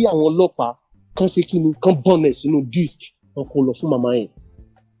yẹ kí àwọn ọlọ́pàá kan ṣe kí ni kan bọ́nẹ̀ sínú disc wọn kò lọ fún màmá yẹn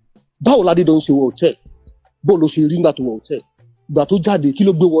báwo l'Adédoyin ṣe wọ hotel bó ló ṣe rí nígbà tó wọ hotel ìgbà tó jáde kí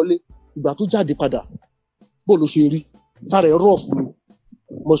ló gbé wọlé ìgbà tó jáde padà bó ló ṣe rí sára ẹ̀ rough ni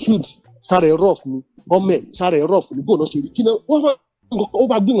Moshood sára ẹ̀ rough ni ọmọ ẹ̀ sára ẹ̀ rough ni bó ló ṣe rí kí ni ó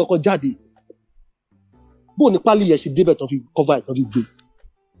bá gbé nǹkan jáde bó ní pálí yẹn ṣe débẹ̀ tán fi cover ẹ̀ tán fi gbé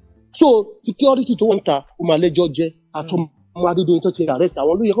so security tó wọ́n ta ó máa lẹ́jọ́ jẹ́ àtọmọ Adédoyin tó ti arrest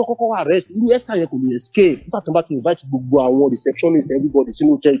àwọn ló yẹ kọ́kọ́ arrest inú Esther yẹn kò lè escape nígbà tó bá ti invite gbogbo àwọn receptionist everybody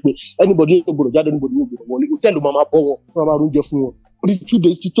sínú hotel pé anybody yóò gbọ́dọ̀ jáde anybody yóò gbọ́dọ̀ wọlé hotel ló máa bọ́ wọn wọ́n máa rúnjẹ fún wọn orí 2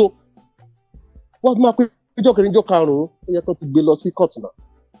 days ti tó wọ́n máa pé ìjọ kẹrin ìjọ karùn-ún ó yẹ kó ti gbé lọ sí court náà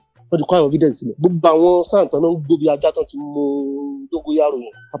wọ́n ti kọ́ àwọn evidence sílẹ̀ gbogbo àwọn sáǹtàn náà ń gbó bí ajá tán ti mú dógóyàrò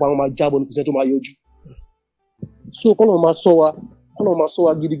yẹn pápá wọn máa jábọ̀ ní pẹ̀sẹ̀ tó máa yọjú so kọ́nà máa sọ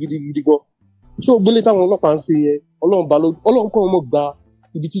wa gidigidi gan so gbélé táwọn ọlọ́pàá ń ṣe yẹn Ọlọ́run kọ́ wọn mọ̀ gba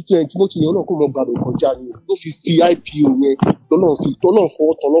ibi títí ẹni Timothy yẹn Ọlọ́run kọ́ wọn gba bẹ̀ kọjá ni ló fi IPO yẹn Ọlọ́run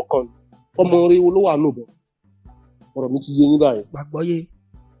fọwọ́ tọ́ lọ́kàn ọmọ rẹ wo ló wà nù bọ̀ ọ̀rọ̀ mi ti yé yín báyìí gbàgbọ́yé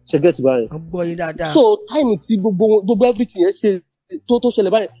ṣẹgẹ́tì báyìí gbàgbọ́yé dáadáa so táìmù tí gbogbo everything yẹn ṣe tó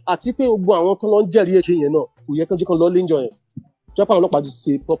ṣẹlẹ̀ báyìí àti pé gbogbo àwọn tó lọ ń jẹ́rìí èké yẹn náà kò yẹ kán jẹ́ kán lọ léńjọ yẹn jọ́pọ̀ àwọn ọlọ́pàá ti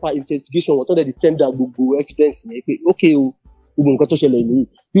ṣe proper investigation wọn tó dẹ̀ di tender gbogbo evidence yẹn pé ok o gbogbo nǹkan tó ṣẹlẹ̀ nìyí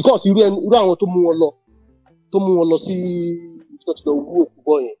because irú àwọn tó mú wọn lọ sí tó ti lọ wú òkú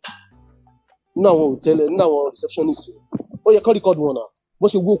bọ́ yẹn nínú àwọn hòtẹ́lẹ̀ nínú àwọn receptionist yẹn ó yẹ kán record wọn náà bó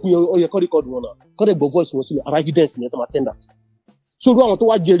ṣe wú òkú yẹn ó yẹ kán record wọn náà kán dẹ̀ gbọ́ voice wọn sílẹ̀ ara evidence yẹn tó máa tender so irú àwọn tó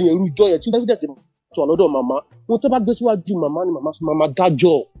wá jẹ́rìí yẹn irú ìjọ yẹn tí evidence yẹn tó wà lọ́dọ̀ màmá wọn tó bá gbé síwájú màmá ni màmá fi máa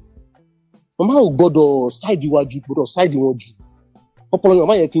dájọ́ màmá ò gbọ́dọ̀ ṣáìdì iwájú gbọ́dọ̀ ṣáìdì wọn jù ọpọlọ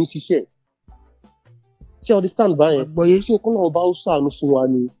màmá yẹn fi ń ṣiṣẹ́ ṣé understand báyẹn ṣé kọ́nà ọba ó ṣàánú fún wa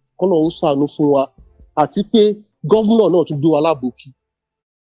ni kọ́nà ó ṣàánú fún wa àti pé gọ́vùnà náà tún gbé wa lábòkí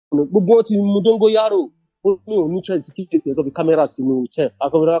gbogbo wọn ti mú dóngóyárò ó ní òun ní interest kí kéèsì ẹ̀kọ́ fi kámẹ́rà sínú hotel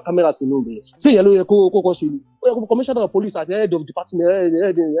akọ́fẹ́ kámẹ́rà sínú rẹ̀ ṣé ìyẹn ló yẹ kó kọ́kọ́ ṣe ni ó yẹ kó commissioner of police àti head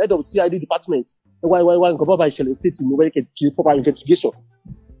of CID department wá nǹkan bá ìṣẹ̀lẹ̀ state ní wẹ́ẹ́ kẹ́ proper investigation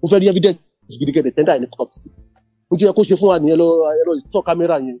ó fẹ́ rí evidence gidigidi tender in the court ó jẹ́ kó ṣe fún wa nìyẹn lọ store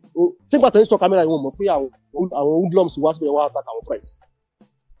kámẹ́rà yẹn sígbà tó ń store kámẹ́rà yẹn wọ́n mọ̀ pé àwọn hoodlums wá síbẹ̀ wá attack àwọn price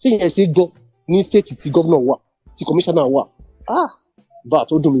ṣé ìyẹn ṣe gbọ́ ní state tí governor wà tí commissioner wà vat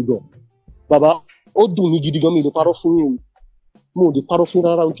ó dùn mí gan bàbá ó dùn mí gidi gan mi lè parọ́ fún yín mo lè parọ́ fún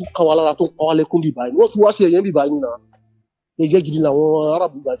rárá tó ká wa lára tó ń pa wá lẹ́kún bíbá yìí wọ́n fi wá sí ẹ̀yẹ́ bíbá yìí náà ẹ̀jẹ̀ gidi làwọn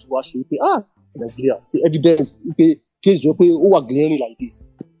arábù gbà fi wá ṣe pé Nàìjíríà ṣe evidence pé case jọ pé ó wà glaring like this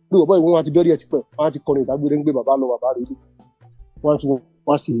bàbá ìwọ́n wọn ti bẹ́rí ẹ̀ ti pẹ́ wọn ti kọrin ìdágbére ń gbé bàbá lọ bàbá rẹ̀ lé wọn fi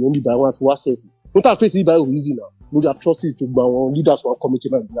wá sí ìyẹn bíbá wọn fi wá sẹ́ẹ̀sì wọn tà fèsì bíbá ìwé easy náà lórí atrocity tó gba àwọn leaders wọn committee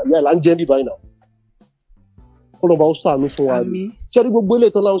Nàìjíríà yà là ń jẹ́ bíbá yìí náà ọlọ́ba ó ṣàánú fún wa ni ṣé ní gbogbo ilé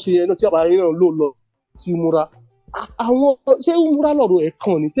ìtàn láwọn ṣe yẹn náà tí àbáyé náà ló lọ sí múra àwọn ṣé múra lọ́rọ̀ ẹ̀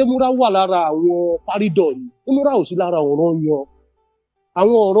kàn ní ṣé múra wà lára àwọn fárídọ̀ ni múra ò sí lára ọ̀rọ̀ yan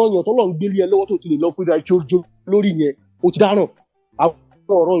àwọn ọ̀rọ̀ yàn tó lọ ń gbélé ẹ lọ́wọ́ tó ti lè lọ fún ìdá ìjó lórí yẹn ó ti dáràn àwọn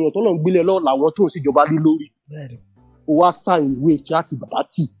ọ̀rọ̀ yàn tó lọ ń gbélé ẹ lọ́wọ́ làwọn tó ń ṣèjọba lé lórí ó wá sáìn ìwé ìfẹ́ àti bàbá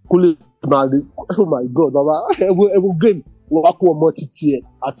tì kó lè máa rí oh my god bàbá ẹwọ game wọn wá kó ọmọ títí ẹ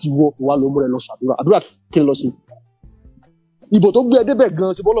àti wọ wà ló mú ẹ lọ ṣàdúrà àdúrà kí n lọ ṣe ìbò tó gbé ẹ débẹ̀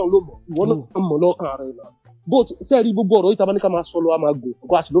gan ṣe bọ́lọ̀ ló mọ̀ ìwọ náà mọ̀ lọ́kàn rẹ náà bó ṣe rí gbogbo ọ̀rọ̀ yìí tá a bá ní ká máa sọ lọ a máa gùn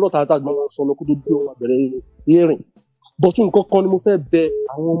ọkọ àti lọ́rọ̀ tààtà gbọ́n wọn sọ lọ kó tó dé wọn àbẹ̀rẹ̀ erin bọ́tún nǹkan kan ni mo fẹ́ bẹ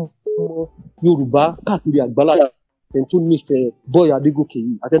àwọn ọmọ Yorùbá káàkiri àgbáláyà ẹni tó nífẹ̀ẹ́ Bọ́yì Adégòkè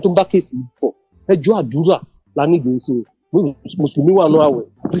yìí àti ẹni tó ń bá kéèsì bọ̀ ẹjọ́ àdúrà la ní ìgbésí mùsùlùmí wà náà àwẹ̀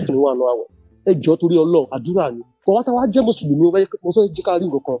Kristiani wà náà àwẹ̀ ẹjọ́ torí Ọlọ́run àdúrà ni kò wá táwa jẹ́ mùsùlùmí mo fẹ́ jí ká rí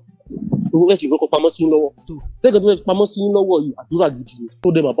nǹkan mo fẹ́ fi nǹkan pamọ́ sí lọ́wọ́ lẹ́gbẹ̀ẹ́ tó fẹ́ pamọ́ sí lọ́wọ́ yìí àdúrà gidi ni tó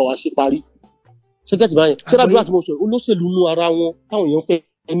dẹ̀ máa bá wa ṣe parí ṣẹ́gẹ́tì báyẹn ṣé àdúrà tí mo sọ olóṣèlú nú ara wọn táwọn èèyàn fẹ́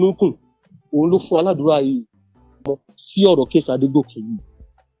ẹnu kùn òun ló fún aládùúrà yìí sí ọ̀rọ̀ kéèsì Adégòkè yìí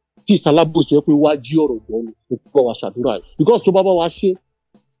tí ìsalábòsí tó yẹ pé wá jí ọ̀rọ̀ gbọ́n ni kó bá wa ṣàdúrà yìí because tó bá wa ṣe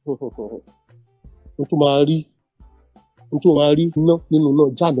n tó máa rí iná nínú náà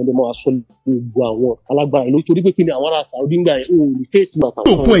jáde lè máa sọ gbogbo àwọn alágbára ìlú torí pé kí ni àwọn ará Saudi ń gbà yẹn òun ní fèsì àtàwọn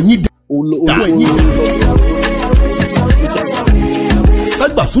òkun ẹ̀yìn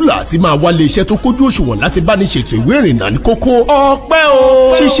ságbàsúlà àti máa wálé iṣẹ́ tó kójú òṣùwọ̀n láti bá ní ṣètò ìwé ìrìnnà ní kókó ọpẹ́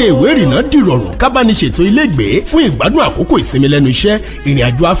o. ṣíṣe ìwé ìrìnnà dìrọ̀rùn ká bá ní ṣètò ilégbèé fún ìgbádùn àkókò ìsinmi lẹ́nu iṣẹ́ ìrìn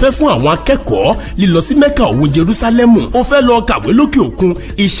àjò afẹ́ fún àwọn akẹ́kọ̀ọ́ lílọ sí Mẹ́kà òun Jerúsálẹ́mù ó fẹ́ lọ kàwé lókè òkun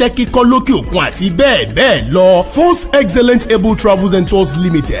iṣẹ́ kíkọ́ lókè òkun àti bẹ́ẹ̀ bẹ́ẹ̀ lọ. Force Excellent Able Travels and Tours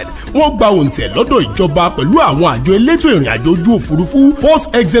Limited wọ́n gba òǹtẹ̀ lọ́dọ̀ ìjọba pẹ̀lú àwọn àjọ elétò ìrìn àjò ojú òfurufú. Force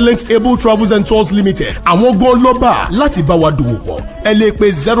Excellent Able Travels and Tours Limited àwọn gan lọ́ba láti bá wa dòwò pọ̀ ẹ lè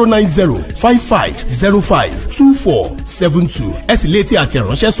pe 09055052472 ẹ sì lè tí àti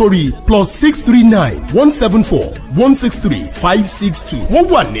ìránṣẹ́ sórí +639174163 wọ́n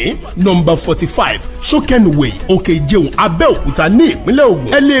wà ní nọ́mbà 45 Shokenway Òkè Ìjẹun Abẹ́òkúta ní ìpínlẹ̀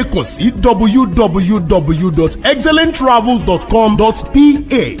Ògùn ẹ lè kàn sí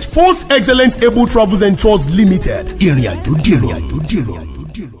www.excellenttravels.com.ph Force Excellent Able Travels and Tours Limited ìrìn àjò dìrọ̀.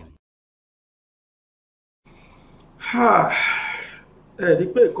 ẹ̀rí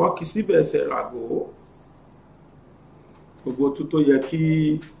pé ìkọ́ kì í síbẹ̀ ẹsẹ̀ ràgó gbogbo tún tó yẹ kí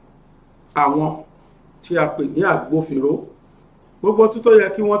àwọn tí a pè ní agbófinró gbogbo tún tó yẹ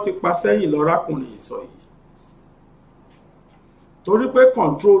kí wọ́n ti pa sẹ́yìn lọ́rákùnrin ìsọ̀ yìí torí pé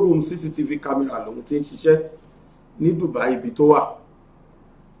control room CCTV camera lòun ti ń ṣiṣẹ́ ní Dubai ibi tó wà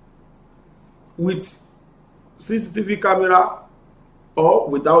with CCTV camera or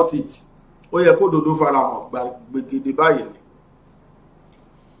without it ó yẹ kó dodo farahàn gbàgede báyìí ni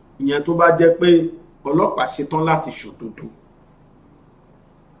ìyẹn tó bá jẹ́ pé ọlọ́pàá ṣetán láti ṣòdodo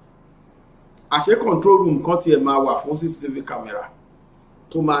àṣẹ control room kan tiẹ̀ máa wà fún CCTV camera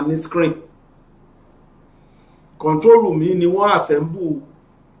tó máa ní screen control room yìí ni wọ́n assemble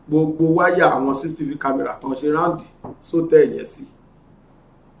gbogbo wáyà àwọn CCTV camera tán ṣe ráǹdì sótẹ́ yẹn sí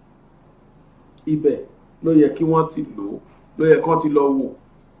ibẹ̀ ló yẹ kí wọ́n ti lò ó ló yẹ kán ti lọ wò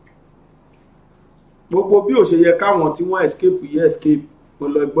gbogbo bí ó ṣe yẹ káwọn tí wọ́n escape yẹ escape mo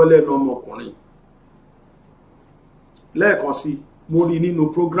lọ gbọ́ lẹ́nu ọmọkùnrin lẹ́ẹ̀kan sí mo rí nínú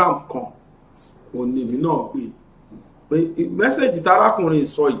program kan òní mi náà gbé pé mẹ́sẹ̀jì tárákùnrin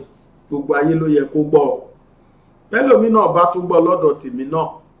sọ yìí gbogbo ayé ló yẹ kó gbọ́ kẹ́lòmí náà bá tún gbọ́ lọ́dọ̀ tèmi náà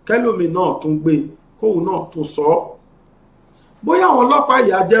kẹ́lòmí náà tún gbé kóun náà tún sọ ọ́ bóyá àwọn ọlọ́pàá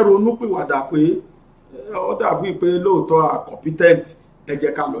yìí á jẹ́ ronúpìwàdà pé ó dàbí pé lóòótọ́ à competent ẹ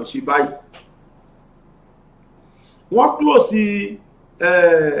jẹ́ ká lọ ṣe báyìí wọ́n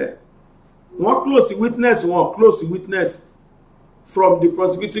close witness from the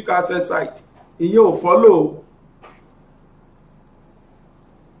prosecuting counsel side ìyẹn ò follow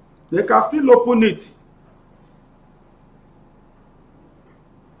they can still open it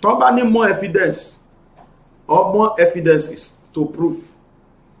tó bá ní more evidence or more evidences to prove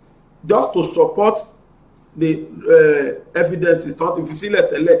just to support the evidences tó ti fi sílẹ̀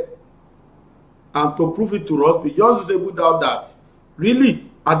tẹ́lẹ̀ and to prove it to us beyond reasonable doubt that really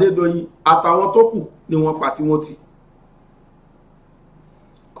Adédoyin àtàwọn tó kù ni wọ́n pa Timothy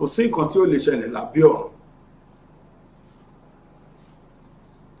kò sí nǹkan tí ó lè ṣẹlẹ̀ lábẹ́ ọ̀run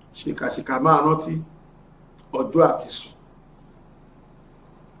ṣìkàṣìkà máa rántí ọjọ́ àti sùn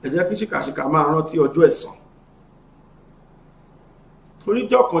ẹ jẹ́ kí ṣìkàṣìkà máa rántí ọjọ́ ẹ̀san torí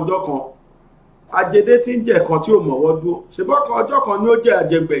jọ̀kanjọ̀kan àjẹdé tí ń jẹ kan tí ò mọ̀wọ́ dúró ṣèbọ́kan ọjọ́ kan ni ó jẹ́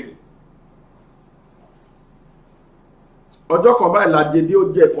àjẹgbẹ̀yìn ọjọ́ kan báyìí làjẹdé ó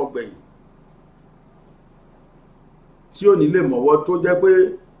jẹ́ kan gbẹ̀yìn tí ò ní lè mọ̀wọ́ tó jẹ́ pé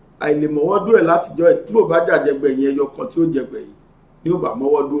àìlèmọ̀wọ́ dúró ẹ̀ látijọ́ ẹ̀ bí ò bá jàjẹgbẹ̀yìn ẹyọ kan tí ó jẹgbẹ̀yìn ni ó bá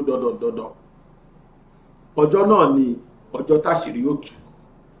mọ́wọ́ dúró dandan ọjọ́ náà ni ọjọ́ táṣìírí ó tú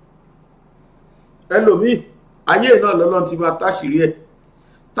ẹlòmíì ayé náà lọ́lọ́run ti máa táṣìírí ẹ̀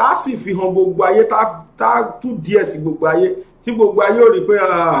tá a sì fi hàn gbogbo ayé tá a tú díẹ̀ sí gbogbo ayé tí gbogbo ayé ò rí pé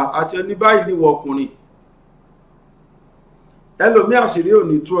àṣẹ ní báyìí ni wọ́n ọkùnrin ẹlòmíì àṣírí ò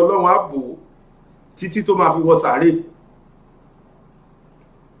ní tú ọlọ́run á bò ó títí tó máa fi wọ sàárè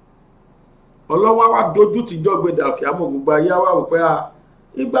ọlọ́run á wá dojú tìjọ́ gbẹdà kí á mọ̀ gbogbo ayé á wá wò pé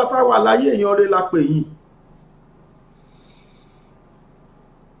ìgbà táwa láyé èèyàn rẹ̀ la pè yìí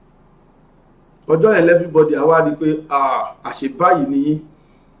ọjọ́ yẹn everybody á wá rí pé àṣẹ báyìí nìyí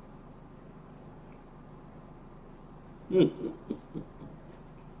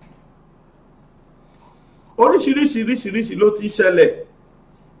oríṣiríṣiríṣiríṣi ló ti ń ṣẹlẹ̀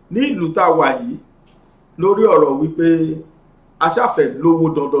ní ìlú tá a wà yìí lórí ọ̀rọ̀ wípé aṣáfẹ́ lówó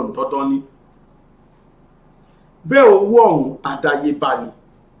dandan ni bẹ́ẹ̀ owó ọ̀hún àdáyébá ni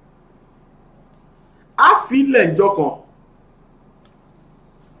a fi ilẹ̀ ìjọ kan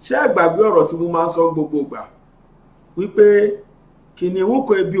ṣé ẹ gbàgbé ọ̀rọ̀ tí mo máa ń sọ gbogbo ìgbà wípé kìnìún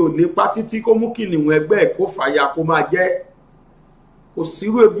kan ebi ò lépa títí kó mú kìnìún ẹgbẹ́ ẹ̀ kó fàya kó máa jẹ kò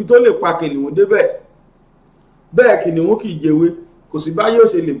sírú ebi tó lè pa kìnìún débẹ̀ bẹ́ẹ̀ kìnìún kì í jẹwé kò sí báyé ò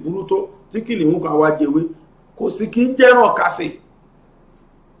ṣe lè burú tó tí kìnìún kan wá jẹwé kò sí kí ń jẹ́ràn kásì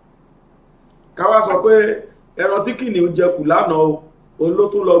káwá sọ pé ẹran tí kìnìún jẹ kù lánàá o òun ló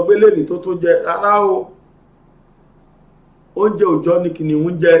tún lọ gbé lẹ́nìí tó tún jẹ rárá o oúnjẹ òòjọ́ ni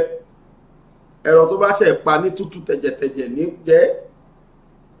kìnìún jẹ ẹran tó bá ṣe pa ní tútù tẹ̀jẹ̀tẹ̀jẹ̀ ní jẹ́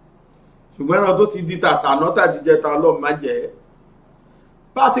ṣùgbọ́n ẹran tó ti di tàtà nọ́tà jíjẹ ta ọlọ́run má jẹ́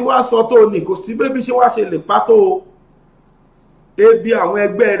bá ti wá sọ tó ní kò sí bébí ṣe wá ṣe lè pa tó ebi àwọn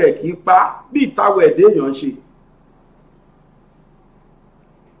ẹgbẹ́ rẹ̀ kì í pa bí ìtawọ̀ ẹ̀dẹ́ èèyàn ń ṣe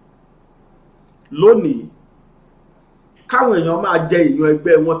lónìí káwọn èèyàn máa jẹ èèyàn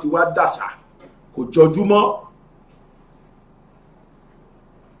ẹgbẹ́ wọn ti wá dàṣà kò jọjú mọ́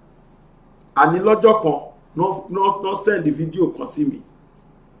àní lọ́jọ́ kan náà sẹ́ndì fídíò kan sí mi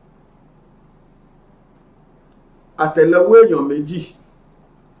àtẹ́lẹwọ́ èèyàn méjì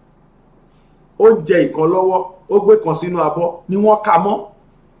ó ń jẹ ìkan lọ́wọ́ ó gbé kan sínú abọ́ ni wọ́n ka mọ́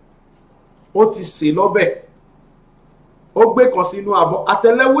ó ti sè lọ́bẹ̀ ó gbé kan sínú abọ́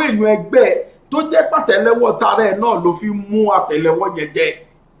àtẹ́lẹwọ́ èèyàn ẹgbẹ́ tó jẹ́ pàtẹ́lẹwọ́ tara ẹ̀ náà ló fi mú àtẹ́lẹwọ́ yẹn jẹ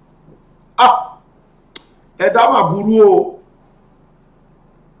ẹ̀dá mà burú o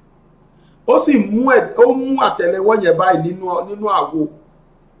ó sì mú àtẹ́lẹwọ́ yẹn báyìí nínú àwo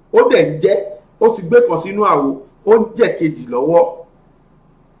ó dẹ̀ ń jẹ ó ti gbé kan sínú àwo ó ń jẹ kejì lọ́wọ́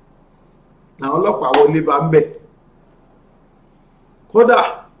làwọn ọlọ́pàá wọlé bá ń bẹ̀ kódà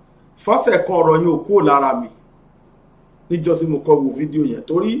fọ́sẹ̀ kan ọ̀rọ̀ yẹn ò kúrò lára mi níjọ́ tí mo kọ́ wo fídíò yẹn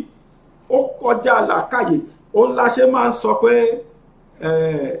torí ó kọjá làákàyè ó ńlá ṣe máa ń sọ pé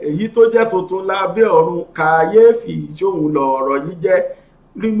èyí tó jẹ́ tuntun lábẹ́ ọ̀run kàyéfì ìṣòwò lọ ọ̀rọ̀ yìí jẹ́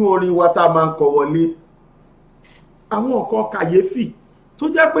nínú orin wa tá a máa ń kọ wọlé àwọn nǹkan kàyéfì tó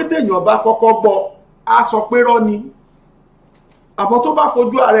jẹ́ pé téèyàn bá kọ́kọ́ gbọ́ á sọ pé rọ́ ni àmọ́ tó bá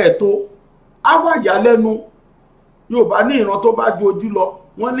fojú ara ẹ̀ tó á wà yà lẹ́nu Yorùbá ní ìran tó bá ju ojú lọ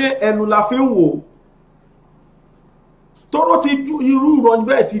wọ́n lé ẹnu la fi ń wò ó tóró ti ju irú ìran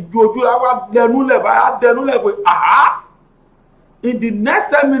bẹ́ẹ̀ ti ju ojú la wá dẹnúlẹ̀ báyà dẹnúlẹ̀ pé in the next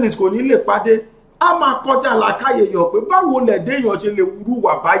 10 minutes kò ní lè pàdé a máa kọjá làákàyè yàn pé báwo lẹ̀dẹ́ èèyàn ṣe lè wúrú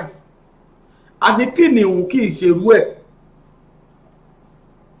wà báyìí àní kìnìún kì í ṣerú ẹ̀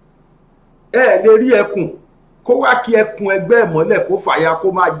lè rí ẹkùn kó wá kí ẹkùn ẹgbẹ́ ẹ̀ mọ́lẹ̀ kó fàya kó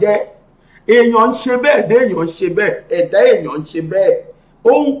máa jẹ́ èèyàn ń ṣe bẹ́ẹ̀ ẹ̀dá èèyàn ń ṣe bẹ́ẹ̀ ẹ̀dá èèyàn ń ṣe bẹ́ẹ̀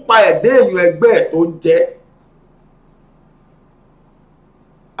ó ń pa ẹ̀dá èèyàn ẹgbẹ́ ẹ̀ tó ń jẹ́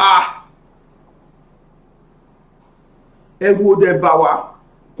ẹ̀rù òde bá wa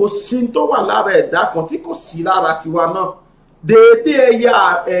kò sí tó wà lára ẹ̀dá kan tí kò sí lára tiwa náà déédéé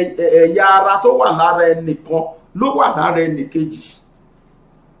ẹ̀yà ara tó wà lára ẹnìkan ló wà lára ẹnìkejì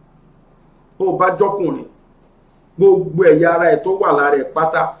ó bá jọkùnrin gbogbo ẹ̀yà ara ẹ̀ tó wà lára ẹ̀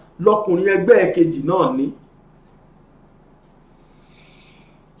pátá lọkùnrin ẹgbẹ́ ẹ̀ kejì náà ní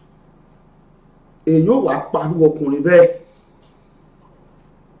èyàn wà pariwo ọkùnrin bẹ́ẹ̀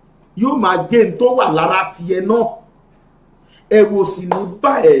yóò máa gé ní tó wà lára tiẹ̀ náà ẹ̀rù òsì ní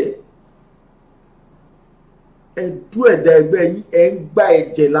bá ẹ̀dú ẹ̀dá ẹgbẹ́ yín ẹ̀ ń gba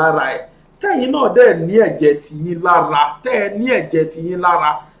ẹ̀jẹ̀ lára ẹ̀ tẹ́yìn náà dẹ̀ ní ẹ̀jẹ̀ tìyín lára tẹ́ ẹ ní ẹ̀jẹ̀ tìyín lára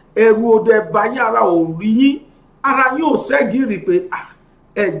ẹ̀rù òde báyìí ara ò rí yín ara yín ò ṣẹ́gìrì pé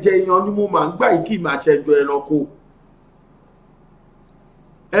ẹ̀jẹ̀ èèyàn ni mo máa ń gbà yìí kì í máa ṣẹjọ ẹranko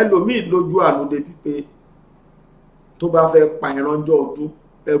ẹlòmíì lójú àánú débi pé tó bá fẹ́ pa ìrànjọ́ ọdún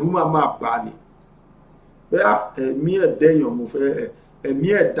ẹ̀rù máa bà ní pé ẹ̀mí ẹ̀dá èèyàn mo fẹ́ ẹ̀mí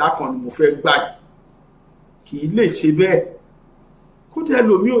ẹ̀dá kan ni mo fẹ́ gbà yìí kì í lè ṣe bẹ́ẹ̀ kódà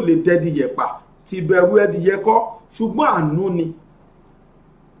ẹlòmíì ò lè dẹ́dìyẹ pa ti bẹ̀rù ẹdìyẹ kọ́ ṣùgbọ́n àánú ni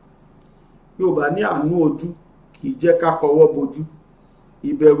Yorùbá ní àánú ojú kì í jẹ́ ká kọwọ́ bojú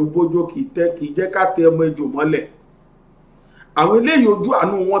ìbẹ̀rù bójó kì í jẹ́ ká tẹ ọmọ ejò mọ́lẹ̀ àwọn eléyìí ojú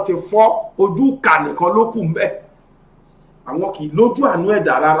àánú wọn ti fọ́ ojú kà nìkan ló kù ńbẹ̀ àwọn kì í lójú àánú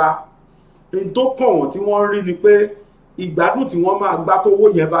ẹ̀dá rárá èyí tó kàn wọ́n tí wọ́n ń rí ni pé ìgbádùn tí wọ́n máa gbá tówó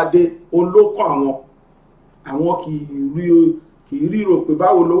yẹn bá dé òun ló kàn àwọn kì í ríro pé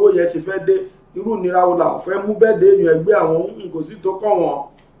báwo lówó yẹn ṣe fẹ́ dé irú ìnira wo làwọn fẹ́ mú bẹ́ẹ̀ dé èèyàn ẹgbẹ́ àwọn kò sí tó kàn wọ́n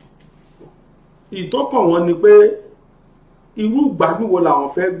ìtọ́kàn wọn ni pé irú ìgbádùn wo làwọn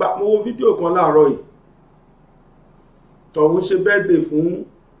fẹ́ gbà mo wo fídíò kan láàárọ̀ yìí tọ̀hún ṣe bẹ́ẹ̀dẹ̀ fún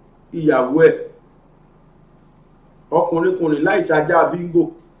ìyàwó ẹ̀ ọkùnrin láì ṣajá bíngò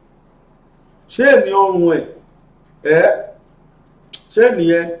ṣé ní ọrùn ẹ̀ ṣé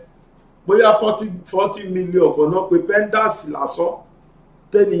nìyẹn bóyá 40 million kan náà pé pendants lásán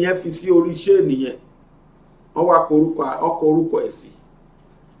tẹ́nìyẹn fi sí orí ṣé nìyẹn wọ́n wá ọkọ̀ orúkọ ẹ̀ sí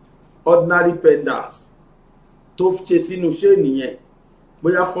ordinary pendants tó ṣe sínú ṣé nìyẹn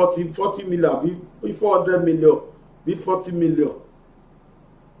bóyá 40 million bí 400 million bí 40 million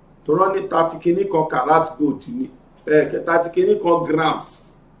tó rán ní 30 kìíní kan carat gold ní 30 kìíní kan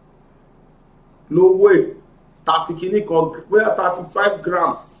grams ló weigh 30 kìíní kan bóyá 35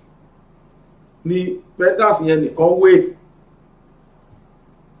 grams ní pendants yẹn nìkan weigh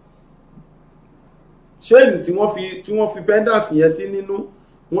ṣéènì tí wọ́n fi pendants yẹn sí nínú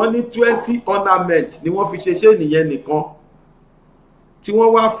wọ́n ní 20 ornament ni wọ́n fi ṣe ṣéènì yẹn nìkan tí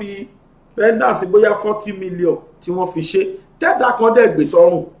wọ́n wá fi pendants bóyá 40 million tí wọ́n fi ṣe tẹ́dà kan dẹ̀ gbé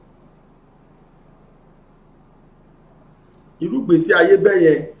sọ́rùn irú gbèsè ayé bẹ́ẹ̀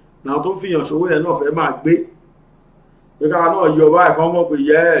yẹn náà tó fìyàn ṣòwò yẹn náà fẹ́ máa gbé pé káwa náà yọ báyìí kan mọ̀ pé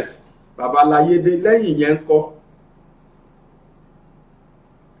yes babaláyédé lẹ́yìn yẹn ń kọ́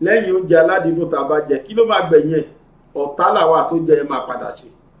lẹ́yìn oúnjẹ aládìídùn tá a bá jẹ kí ló máa gbẹ̀yìn ọ̀tá làwa tó jẹ ẹ máa padà ṣe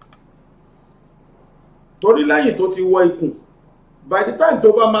torí lẹ́yìn tó ti wọ ikùn by the time tó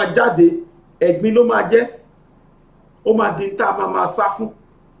bá máa jáde ẹ̀gbin ló máa jẹ́ ó máa di tá a máa sá fún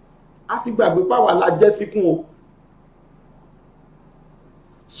á ti gbàgbé páwa la jẹ́ síkún o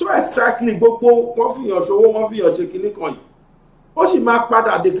so exactly gbogbo wọ́n fìyàn ṣòwò wọ́n fìyàn ṣe kinní kan yìí ó sì máa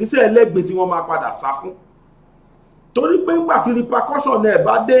padà dèkísẹ́ ẹlẹ́gbẹ̀ẹ́ tí wọ́n máa padà sá fún torí pé ńgbà tí repercussion ẹ̀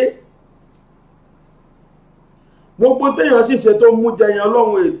bá dé gbogbo téèyàn sì ṣe tó mú jẹyàn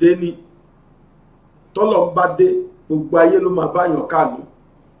ọlọ́run èdè ni tọ́lọ̀ ń bá dé gbogbo ayé ló máa báyàn káàlù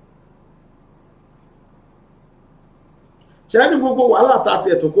ṣe ní gbogbo wàhálà tá a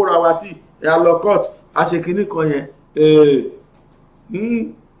tiẹ̀ tó kóra wa sí ẹ̀yà lọ court àṣekínní kan yẹn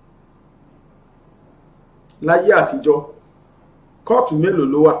láyé àtijọ́ kóòtù mélòó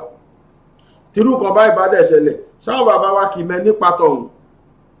ló wà tírú kan báyìí bá dẹ̀ ṣẹlẹ̀ sáwọn bàbá wa kì í mẹ nípa tọ̀hún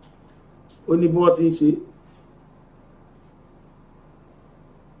ó ní bí wọ́n ti ń ṣe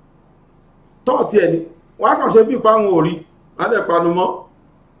tọ́ọ̀tì ẹ̀ ni wọ́n á kàn ṣe bí ìpáwọn òrí wọ́n á dẹ̀ panu mọ́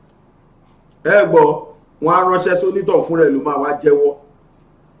ẹ gbọ́ wọ́n á ránṣẹ́ sónítọ̀ fún rẹ̀ ló máa wá jẹ́wọ́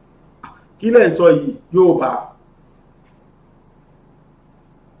kí lẹ̀ ń sọ yìí yóò bá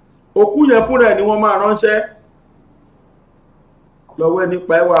òkú yẹn fún rẹ̀ ni wọ́n máa ránṣẹ́ lọ́wọ́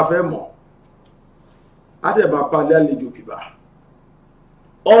nípa ẹwà fẹ́ mọ̀ ádẹ̀bà palẹ̀ àlejò bìbà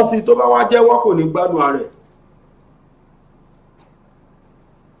ọtí tó bá wá jẹ́wọ́ kò ní gbádùn ààrẹ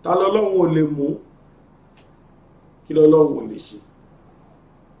ta lọ́lọ́run ò lè mú kí lọ́lọ́run ò lè ṣe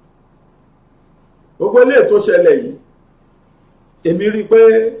gbogbo ilé tó ṣẹlẹ̀ yìí èmi rí pé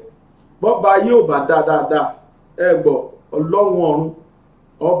bọ́ba yóò bá dáadáa ẹ gbọ́ ọlọ́run ọ̀run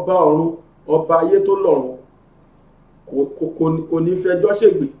ọba ayé tó lọ́run kò ní fẹjọ́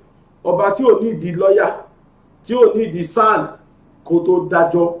ṣègbè ọba tí ò ní ìdí lọ́yà tí ò ní ìdí sáàn kó tó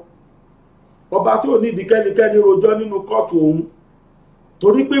dájọ́ ọba tí ò ní ìdí kẹ́nikẹ́ni rojọ́ nínú kóòtù òun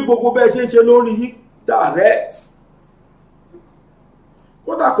torí pé gbogbo bẹ́ẹ̀ ṣe ń ṣe lórí yìí direct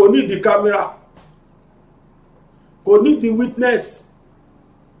kódà kò ní ìdí kámẹ́rà kò ní ìdí witness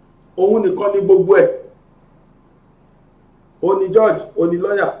òun nìkan ní gbogbo ẹ̀ òun ni judge òun ni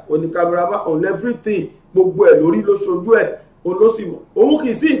lawyer òun ni cameraman òun everything gbogbo ẹ̀ lórí ló ṣojú ẹ̀ òun ló sì mọ̀ òun kì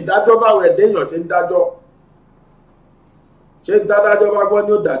í sí ìdájọ́ báwo ẹ̀dẹ́ èèyàn ṣe ń dájọ́ ṣé dádájọ́ bá gbọ́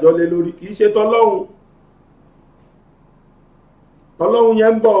ní ó dájọ́ lé lórí, kì í ṣe tọlọ́hun. Ọlọ́run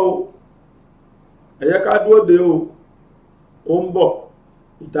yẹn ń bọ̀ o, ẹ jẹ́ ká dúró de o, ó ń bọ̀,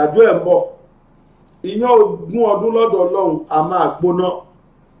 ìdájọ́ ẹ̀ ń bọ̀. Ìyàn ogún ọdún lọ́dọ̀ Ọlọ́run a máa gbóná.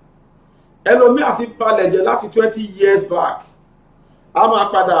 Ẹlòmíì àti balẹ̀ jẹ́ láti 20 years back, a máa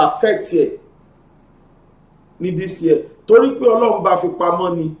padà affect ẹ̀ ní this year, torí pé Ọlọ́run bá fi pamọ́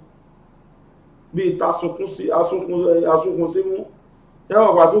ni, bí ìta asunkun símú,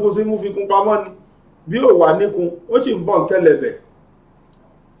 ẹ̀wọ̀n pa asunkun símú fi kún pamọ́ ni, bí ò wà níkun ó sì ń bọ̀ nkẹ́lẹ̀bẹ̀.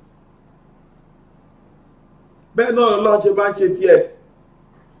 Bẹ́ẹ̀ náà Ọlọ́run ṣe máa ń ṣe tiẹ̀.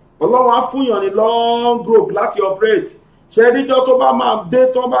 Ọlọ́run á fúnyàn ní long rope láti operate. Ṣe níjọ́ tó bá máa dé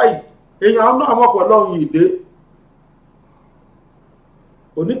tán báyìí, èèyàn náà àmọ́pọ̀ Ọlọ́run yìí dé,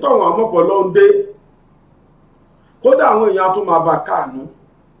 onítọ̀hún àmọ́pọ̀ Ọlọ́run dé, kódà àwọn èèyàn tún máa bá káànú.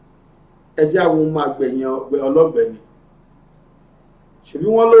 Ẹjẹ́ àwọn máa gbẹ̀yìn ọlọ́gbẹ̀ ni. Ṣèbí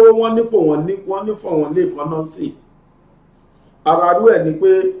wọ́n lówó, wọ́n nípò, wọ́n nífọ̀, wọ́n lè kan náà sí. Ara rú ẹ̀ ni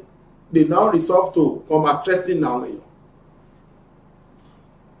pé they now resolve to come and threaten àwọn èèyàn.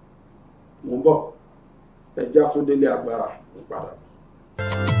 Mo ń bọ̀, ẹjẹ́ àtúndélé agbára ń padà.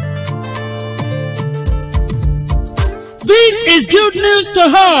 This is good news to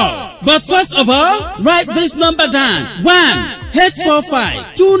all. But first of all, write this number down.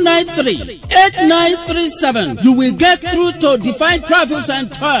 1-845-293-8937. You will get through to Divine Travels and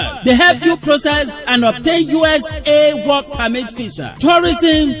Tours. They help you process and obtain USA work permit visa,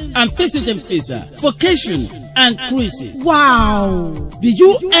 tourism and visiting visa, vacation and cruises. Wow! The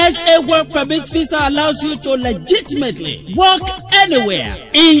USA work permit visa allows you to legitimately work anywhere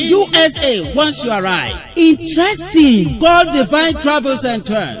in USA once you arrive. Interesting. Call Divine Travels and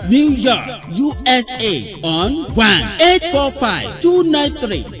Tours, New York, USA on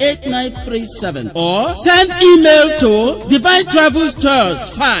 1-845-293-8937 or send email to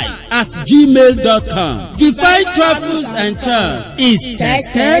divinetravelstours5@gmail.com. Divine Travels and Tours is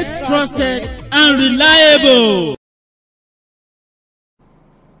tested, trusted, and reliable.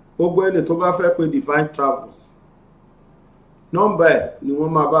 Gbogbo ẹni tó bá fẹ́ pé Divine Travels, nọ́mbà ẹ̀ ni wọ́n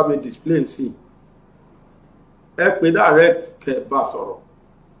máa bá mi display sí. Ẹ pè direct kẹ́ bá sọ̀rọ̀.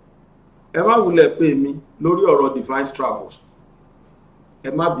 Ẹ má wulẹ̀ pè mí lórí ọ̀rọ̀ Divine Travels.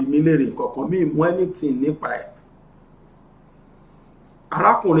 Ẹ má bi mí léèrè kankan, mi mú anything nípa ẹ̀.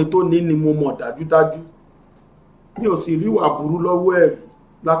 Arákùnrin tó ní ni mo mọ̀ dájúdájú. Mi ò sì rí ìwà burú lọ́wọ́ ẹ̀ rí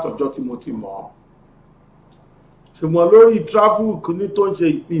látọjọ́ tí mo ti mọ̀ ọ́. Ṣùgbọ́n lórí travel kìíní tó ń ṣe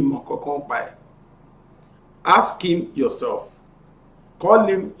ìpín ìmọ̀ kankan pa ẹ̀. Ask him yourself. Call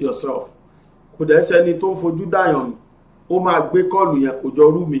him yourself. Kò dẹ̀ ṣẹni tó ń fojú dáyàn nù. Ó máa gbé kọ́ọ̀lù yẹn, kò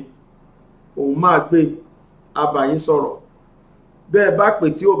jọ rú mi. Òun máa gbé abàyín sọ̀rọ̀. Bẹ́ẹ̀ bá pè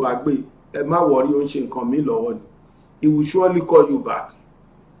tí ò bá gbé, ẹ má wọrí, ó ń ṣe nǹkan mi lọ́wọ́ ni. He will surely call you back.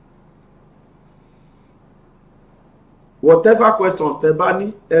 Whatever questions tẹ́ bá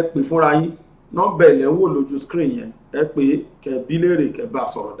ní, ẹ pè fúnra yín. Nọ́mbà ẹ̀ lẹ́ ń wò lójú screen yẹn. Ẹ pè kẹ́ bí léèrè kẹ́ bá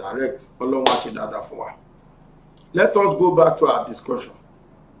sọ̀rọ̀ direct. Ọlọ́run á ṣe dáadáa fún wa. Let us go back to our discussion.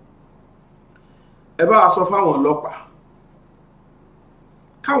 Ẹ bá a sọ fáwọn ọlọ́pàá.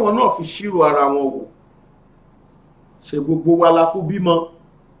 Káwọn náà fi ṣírò ara wọn wò. Ṣé gbogbo wa la kú bímọ?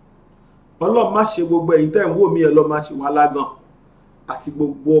 Ọlọ́run má ṣe gbogbo ẹ̀yin tẹ́ ń wò mí ẹ lọ́ má ṣe wá lágàn. Àti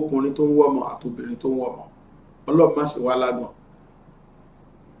gbogbo ọkùnrin tó ń wọ́mọ àtobìnrin tó ń wọ́mọ. Ọlọ́run má ṣe wá lágàn.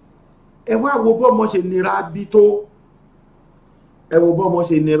 Ẹ wá wo bọ́mọ ṣe nira bí tó. Ẹ wo bọ́mọ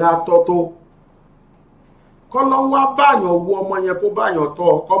ṣe nira tọ́ tó. Kọ́lọ́ wá báyàn wo ọmọ yẹn kó báyàn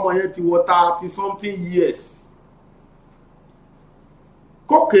tọ́, kọ́mọ yẹn ti wọ 30 something years.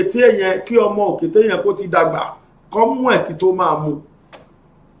 Kókété yẹn kí ọmọ òkété yẹn kó ti dàgbà, kọ́ mú ẹ̀ tí tó máa mú.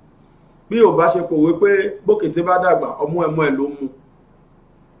 Bí ò bá ṣe pòwe pé bókété bá dàgbà, ọmọ ẹ̀mọ́ ẹ̀ ló mú.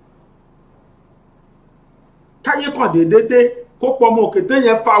 Káyé kan dédé kó pọ̀ ọmọ òkété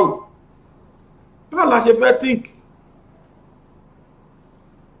yẹn fáwù. Báwo la ṣe fẹ́ think?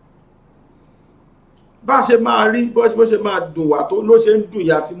 Bá ṣe máa rí bó ṣe máa dùn wá tó ló ṣe ń dùn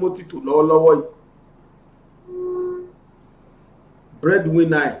ìyá Timothy tó lọ́wọ́lọ́wọ́ yìí.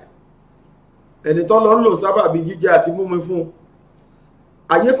 Breadwinner ẹni tó lọ ń lò sábàbí jíjẹ àti múmi fún.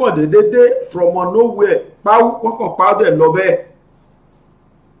 Ayé kan dédé from nowhere páwú wọ́n kàn pàdé lọ bẹ́ẹ̀.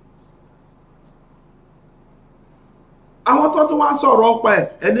 Àwọn tó tún wá sọ̀rọ̀ ọ̀pá ẹ̀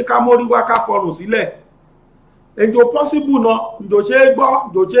ẹni ká mórí wá ká fọrùn sílẹ̀. Èjò possible náà ǹjò ṣe é gbọ́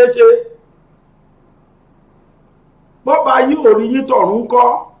ǹjò ṣe é ṣe. Bọ́ba yí orí yí tọ̀run kọ́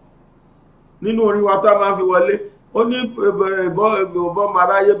nínú orin wa tá máa fi wọlé. Ó ní bọ́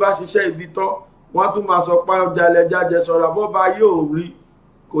maráyé bá ṣiṣẹ́ ibi tán wọ́n tún máa sọ pé jalè jájẹ sọ̀rọ̀ bọ́ba yí orí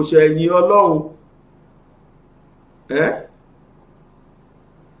kò ṣẹ̀yìn Ọlọ́run.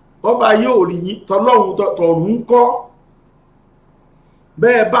 ọba yóò rí yín tọlọ́run tọ̀run ń kọ́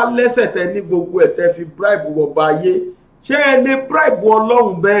bẹ́ẹ̀ bá lẹ́sẹ̀ tẹ ní gbogbo ẹ̀ tẹ́ fi bribe ọba ayé ṣé ẹ lè bribe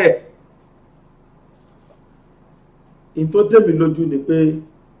ọlọ́run bẹ́ẹ̀ in tó dé mi lójú ni pé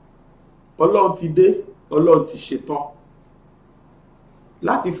ọlọ́run ti dé ọlọ́run ti ṣetán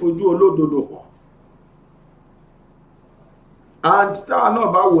láti fojú olódodo hàn and táwa náà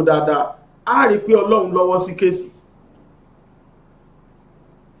bá wò dáadáa á rí i pé ọlọ́run lọ́wọ́ sí kéèsì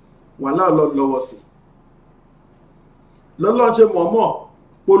wàhálà ọlọ́run lọ́wọ́ sí lọ́lọ́run ṣe mọ̀ọ́mọ̀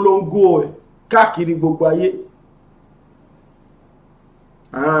polongo ẹ̀ káàkiri gbogbo ayé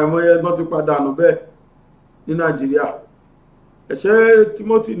àwọn àìmọye tó ti padànù bẹ́ẹ̀ ní Nàìjíríà ẹ̀ṣẹ́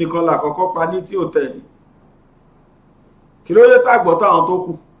Timothy nìkan làkọ́kọ́ pa ní tí ò tẹ̀ ní kí ló dé tàgbọ́ táwọn tó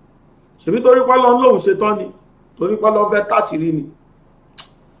kù ṣèbí torí pé Ọlọ́run lòun ṣe tán ni torí pé Ọlọ́run fẹ́ tàṣírí ni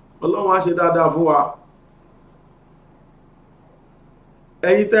Ọlọ́run á ṣe dáadáa fún wa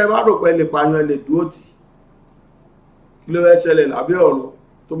ẹ̀yin tẹ́ ẹ bá rò pé lè pààyàn ẹ lè dúró tì kí ló fẹ́ ṣẹlẹ̀ lábẹ́ ọ̀run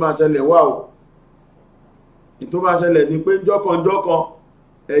tó máa ṣẹlẹ̀ wà o tó máa ṣẹlẹ̀ ni pé jọ́kanjọ́kan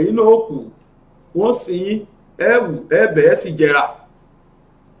ẹ̀yin náà kù wọ́n sì yín ẹ̀wù ẹ̀bẹ̀ ẹ̀ sì jẹrà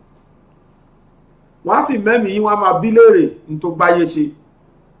wọ́n á sì mẹ́mí yín wọ́n á máa bí léèrè ní tó gbáyé ṣe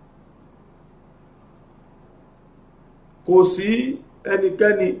kò sí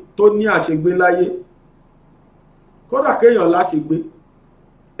ẹnikẹ́ni tó ní àṣegbé láyé kódà kéèyàn láṣegbé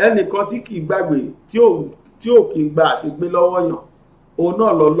ẹnìkan tí kì í gbàgbé tí ò kì í gba àṣegbé lọ́wọ́ yàn òun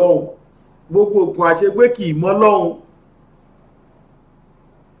náà lọ lọ́hùn gbogbo nǹkan àṣegbé kì í mọ́ lọ́hùn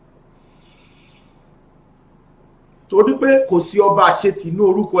torí pé kò sí ọba àṣetì ní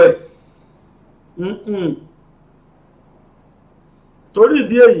orúkọ ẹ̀ torí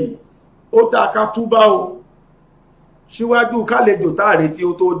ìdí èyí ó dáa ká túbá o síwájú kálejò táàrí tí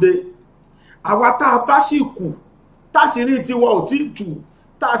ó tó dé àwa tá a bá sì kù táṣìírí tiwa ò tí tù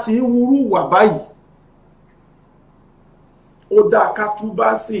táṣì ń wúrú wà báyìí ó dáa ká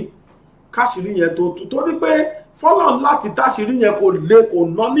túbá sí káṣìírí yẹn tó tú torí pé fọlọ́n láti táṣìírí yẹn kò lè kò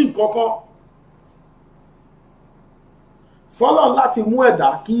ná ní kankan fọlọ́n láti mú ẹ̀dá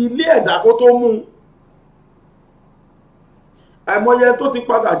kí ilé ẹ̀dá kó tó mú àìmọye tó ti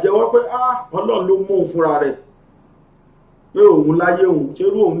padà jẹ́wọ́ pé Ọlọ́run ló mú òun fúnra rẹ̀ pé òun láyé òun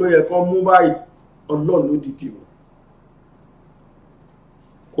ṣerú òun ló yẹ kán mú báyìí Ọlọ́run ló dìtì wò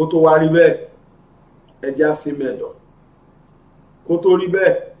kó tó wá rí bẹ́ẹ̀ ẹ jẹ́ á sinmi ẹ̀dọ̀ kó tó rí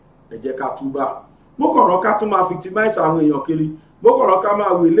bẹ́ẹ̀ ẹ jẹ́ ká túbà mọ́kànrán ká tún máa victimize àwọn èèyàn kiri mọ́kànrán ká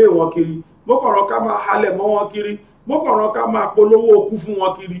máa wèlé wọn kiri mọ́kànrán ká máa halẹ̀ mọ́ wọn kiri mọ́kànrán ká máa polówó okú fún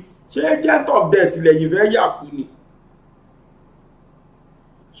wọn kiri ṣé agent of death lẹ́yìn fẹ́ yà kú ni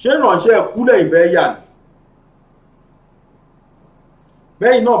ṣé ìrànṣẹ́ kú lẹ́yìn fẹ́ yà ni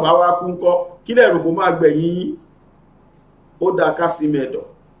bẹ́yìn náà bá wá kú ńkọ́ kí lẹ́rù kó máa gbẹ̀yìn yín ó dáa ká sinmi ẹ̀dọ̀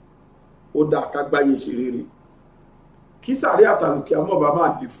ó dáa ká gbáyé ṣe rere kí sàárẹ̀ àtàlùkì àmọ́ bàbá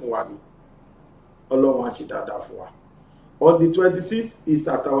lè fún wa ni Ọlọ́run á ṣe dáadáa fún wa on the 26th is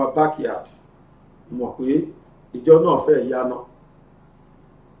at our backyard mọ̀ pé ìjọ náà fẹ́ yá náà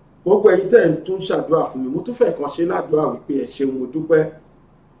gbogbo ẹ̀yin tẹ́ ń tún ṣàdúrà fún mi mo tún fẹ́ kàn ṣe ládùúrà wípé ẹ ṣeun mo dúpẹ́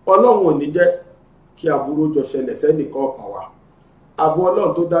Ọlọ́run ò ní jẹ́ kí aburú jọ ṣẹlẹ̀ sẹ́nìkan ọkàn wa ààbò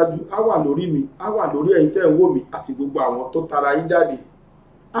Ọlọ́run tó dájú á wà lórí mi á wà lórí ẹ̀yin tẹ́ ń wò mí àti gbogbo àwọn tó tara yín jáde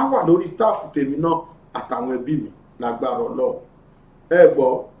á wà lórí stáàfù tèmi náà àtàwọn ẹbí mi lágbára Ọlọ́run ẹ gbọ́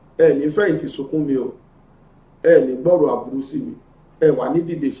ẹ ní fẹ̀yìntì sunkún mi o ẹ ní gbọ́rọ̀ aburú sí mi ẹ wà ní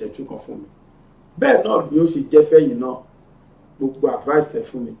dìde ìṣẹ́jú kan fún mi bẹ́ẹ̀ náà ni ó ṣe jẹ́ fẹ́yìn náà gbogbo advice tẹ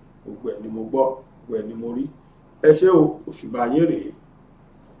fún mi gbogbo ẹ̀ ni mo gbọ́ gbogbo ẹ̀ ni mo rí ẹ ṣé o òṣùbà yín rèé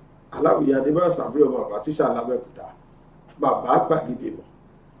Aláwìyé Adébáyọ̀ Sàbúrì ọmọ bàbá tíṣà lábẹ́òkúta bàbá gbàgede mọ̀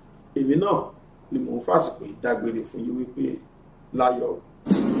èmi náà ni mò ń fàsìkò ìdágbére fún yín wípé láyọ̀ o.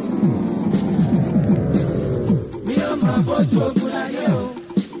 mi ò máa bójú ogun láyé o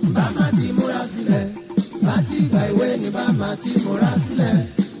bá má ti múra sílẹ̀ láti ìgbà ìwé ni bá má ti múra sílẹ̀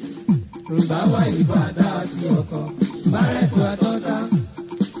ǹbá wá ìbọn àdá àti ọkọ̀ bárẹ̀tù àtọ́ta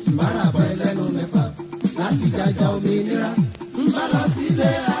bárabọ̀ ẹlẹ́nu mẹ́fà láti jàjà òmìnira ǹbá lọ sílé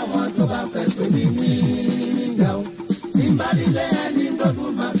àwọn tó bá fẹ́ pè mí ní ìdáhùn tí ń bá nílé ẹni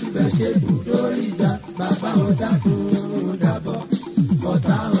gbógun máa fi bẹ̀ ṣe bùdó ìjà bàbá ò dákun dábọ̀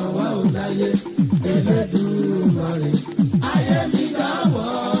ọ̀tá hàn wá ò láyé Elédùmarè ayé mi dáwọ́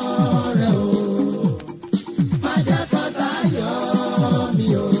rẹ̀ o má jẹ́ kọ́tà yọ mí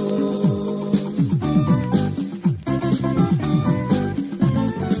o.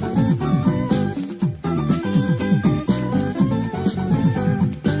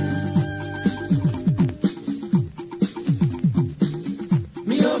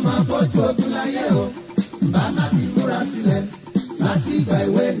 Mi ò máa bójú ogun láyé o bá má ti múra sílẹ̀ láti ìgbà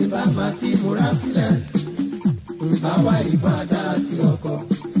ìwé ní bàmá tí múra sílẹ̀. Báwa ìbọn àdá àti ọkọ̀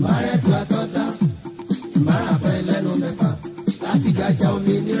bárẹ̀tù àtọ́ta bára pẹ́ lẹ́nu mẹ́fà láti jàjà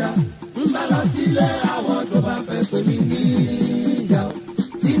òmìnira. Ń bá lọ sílé àwọn tó bá fẹ́ pè mí ní ìjà o.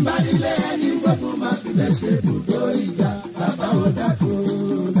 Tí ń bá nílé ẹni gbọ́dọ̀ máa fi bẹ́ẹ̀ ṣe ibùdó ìjà. Bàbá ò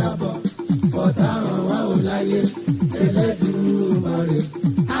dákun dábọ̀ fọ̀tá hàn wá ò láyé Elédùmarè.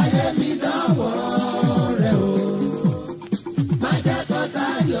 Ayé mi dánwọ́ rẹ̀ o, má jẹ́ kọ́tá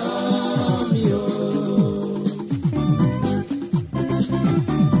yọ mí o.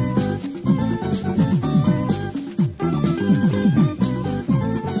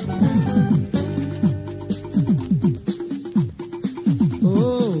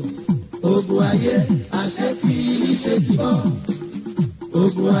 Ogun ayé àṣẹ kì í ṣe tìbọn.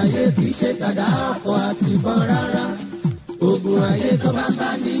 Ogun ayé kì í ṣe tàdá ọkọ̀ àti ìbọn rárá. Ogun ayé tó bá bá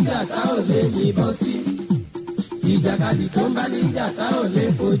níjà tá ò lè yìnbọn sí. Ìjàkadì tó ń bá níjà tá ò lè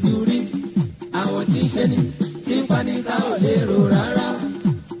fojú rí. Àwọn tí ń ṣe ni tí ń pani tá ò lè rò rárá.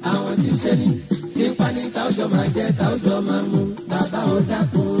 Àwọn tí ń ṣe ni tí ń pani tá ò jọ máa jẹ tá ò jọ máa mú. Bàbá ò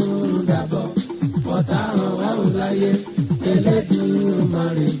dákun dàbọ̀ fọ̀tá hàn wá ò láyé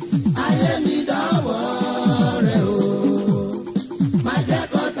Elédùmarè.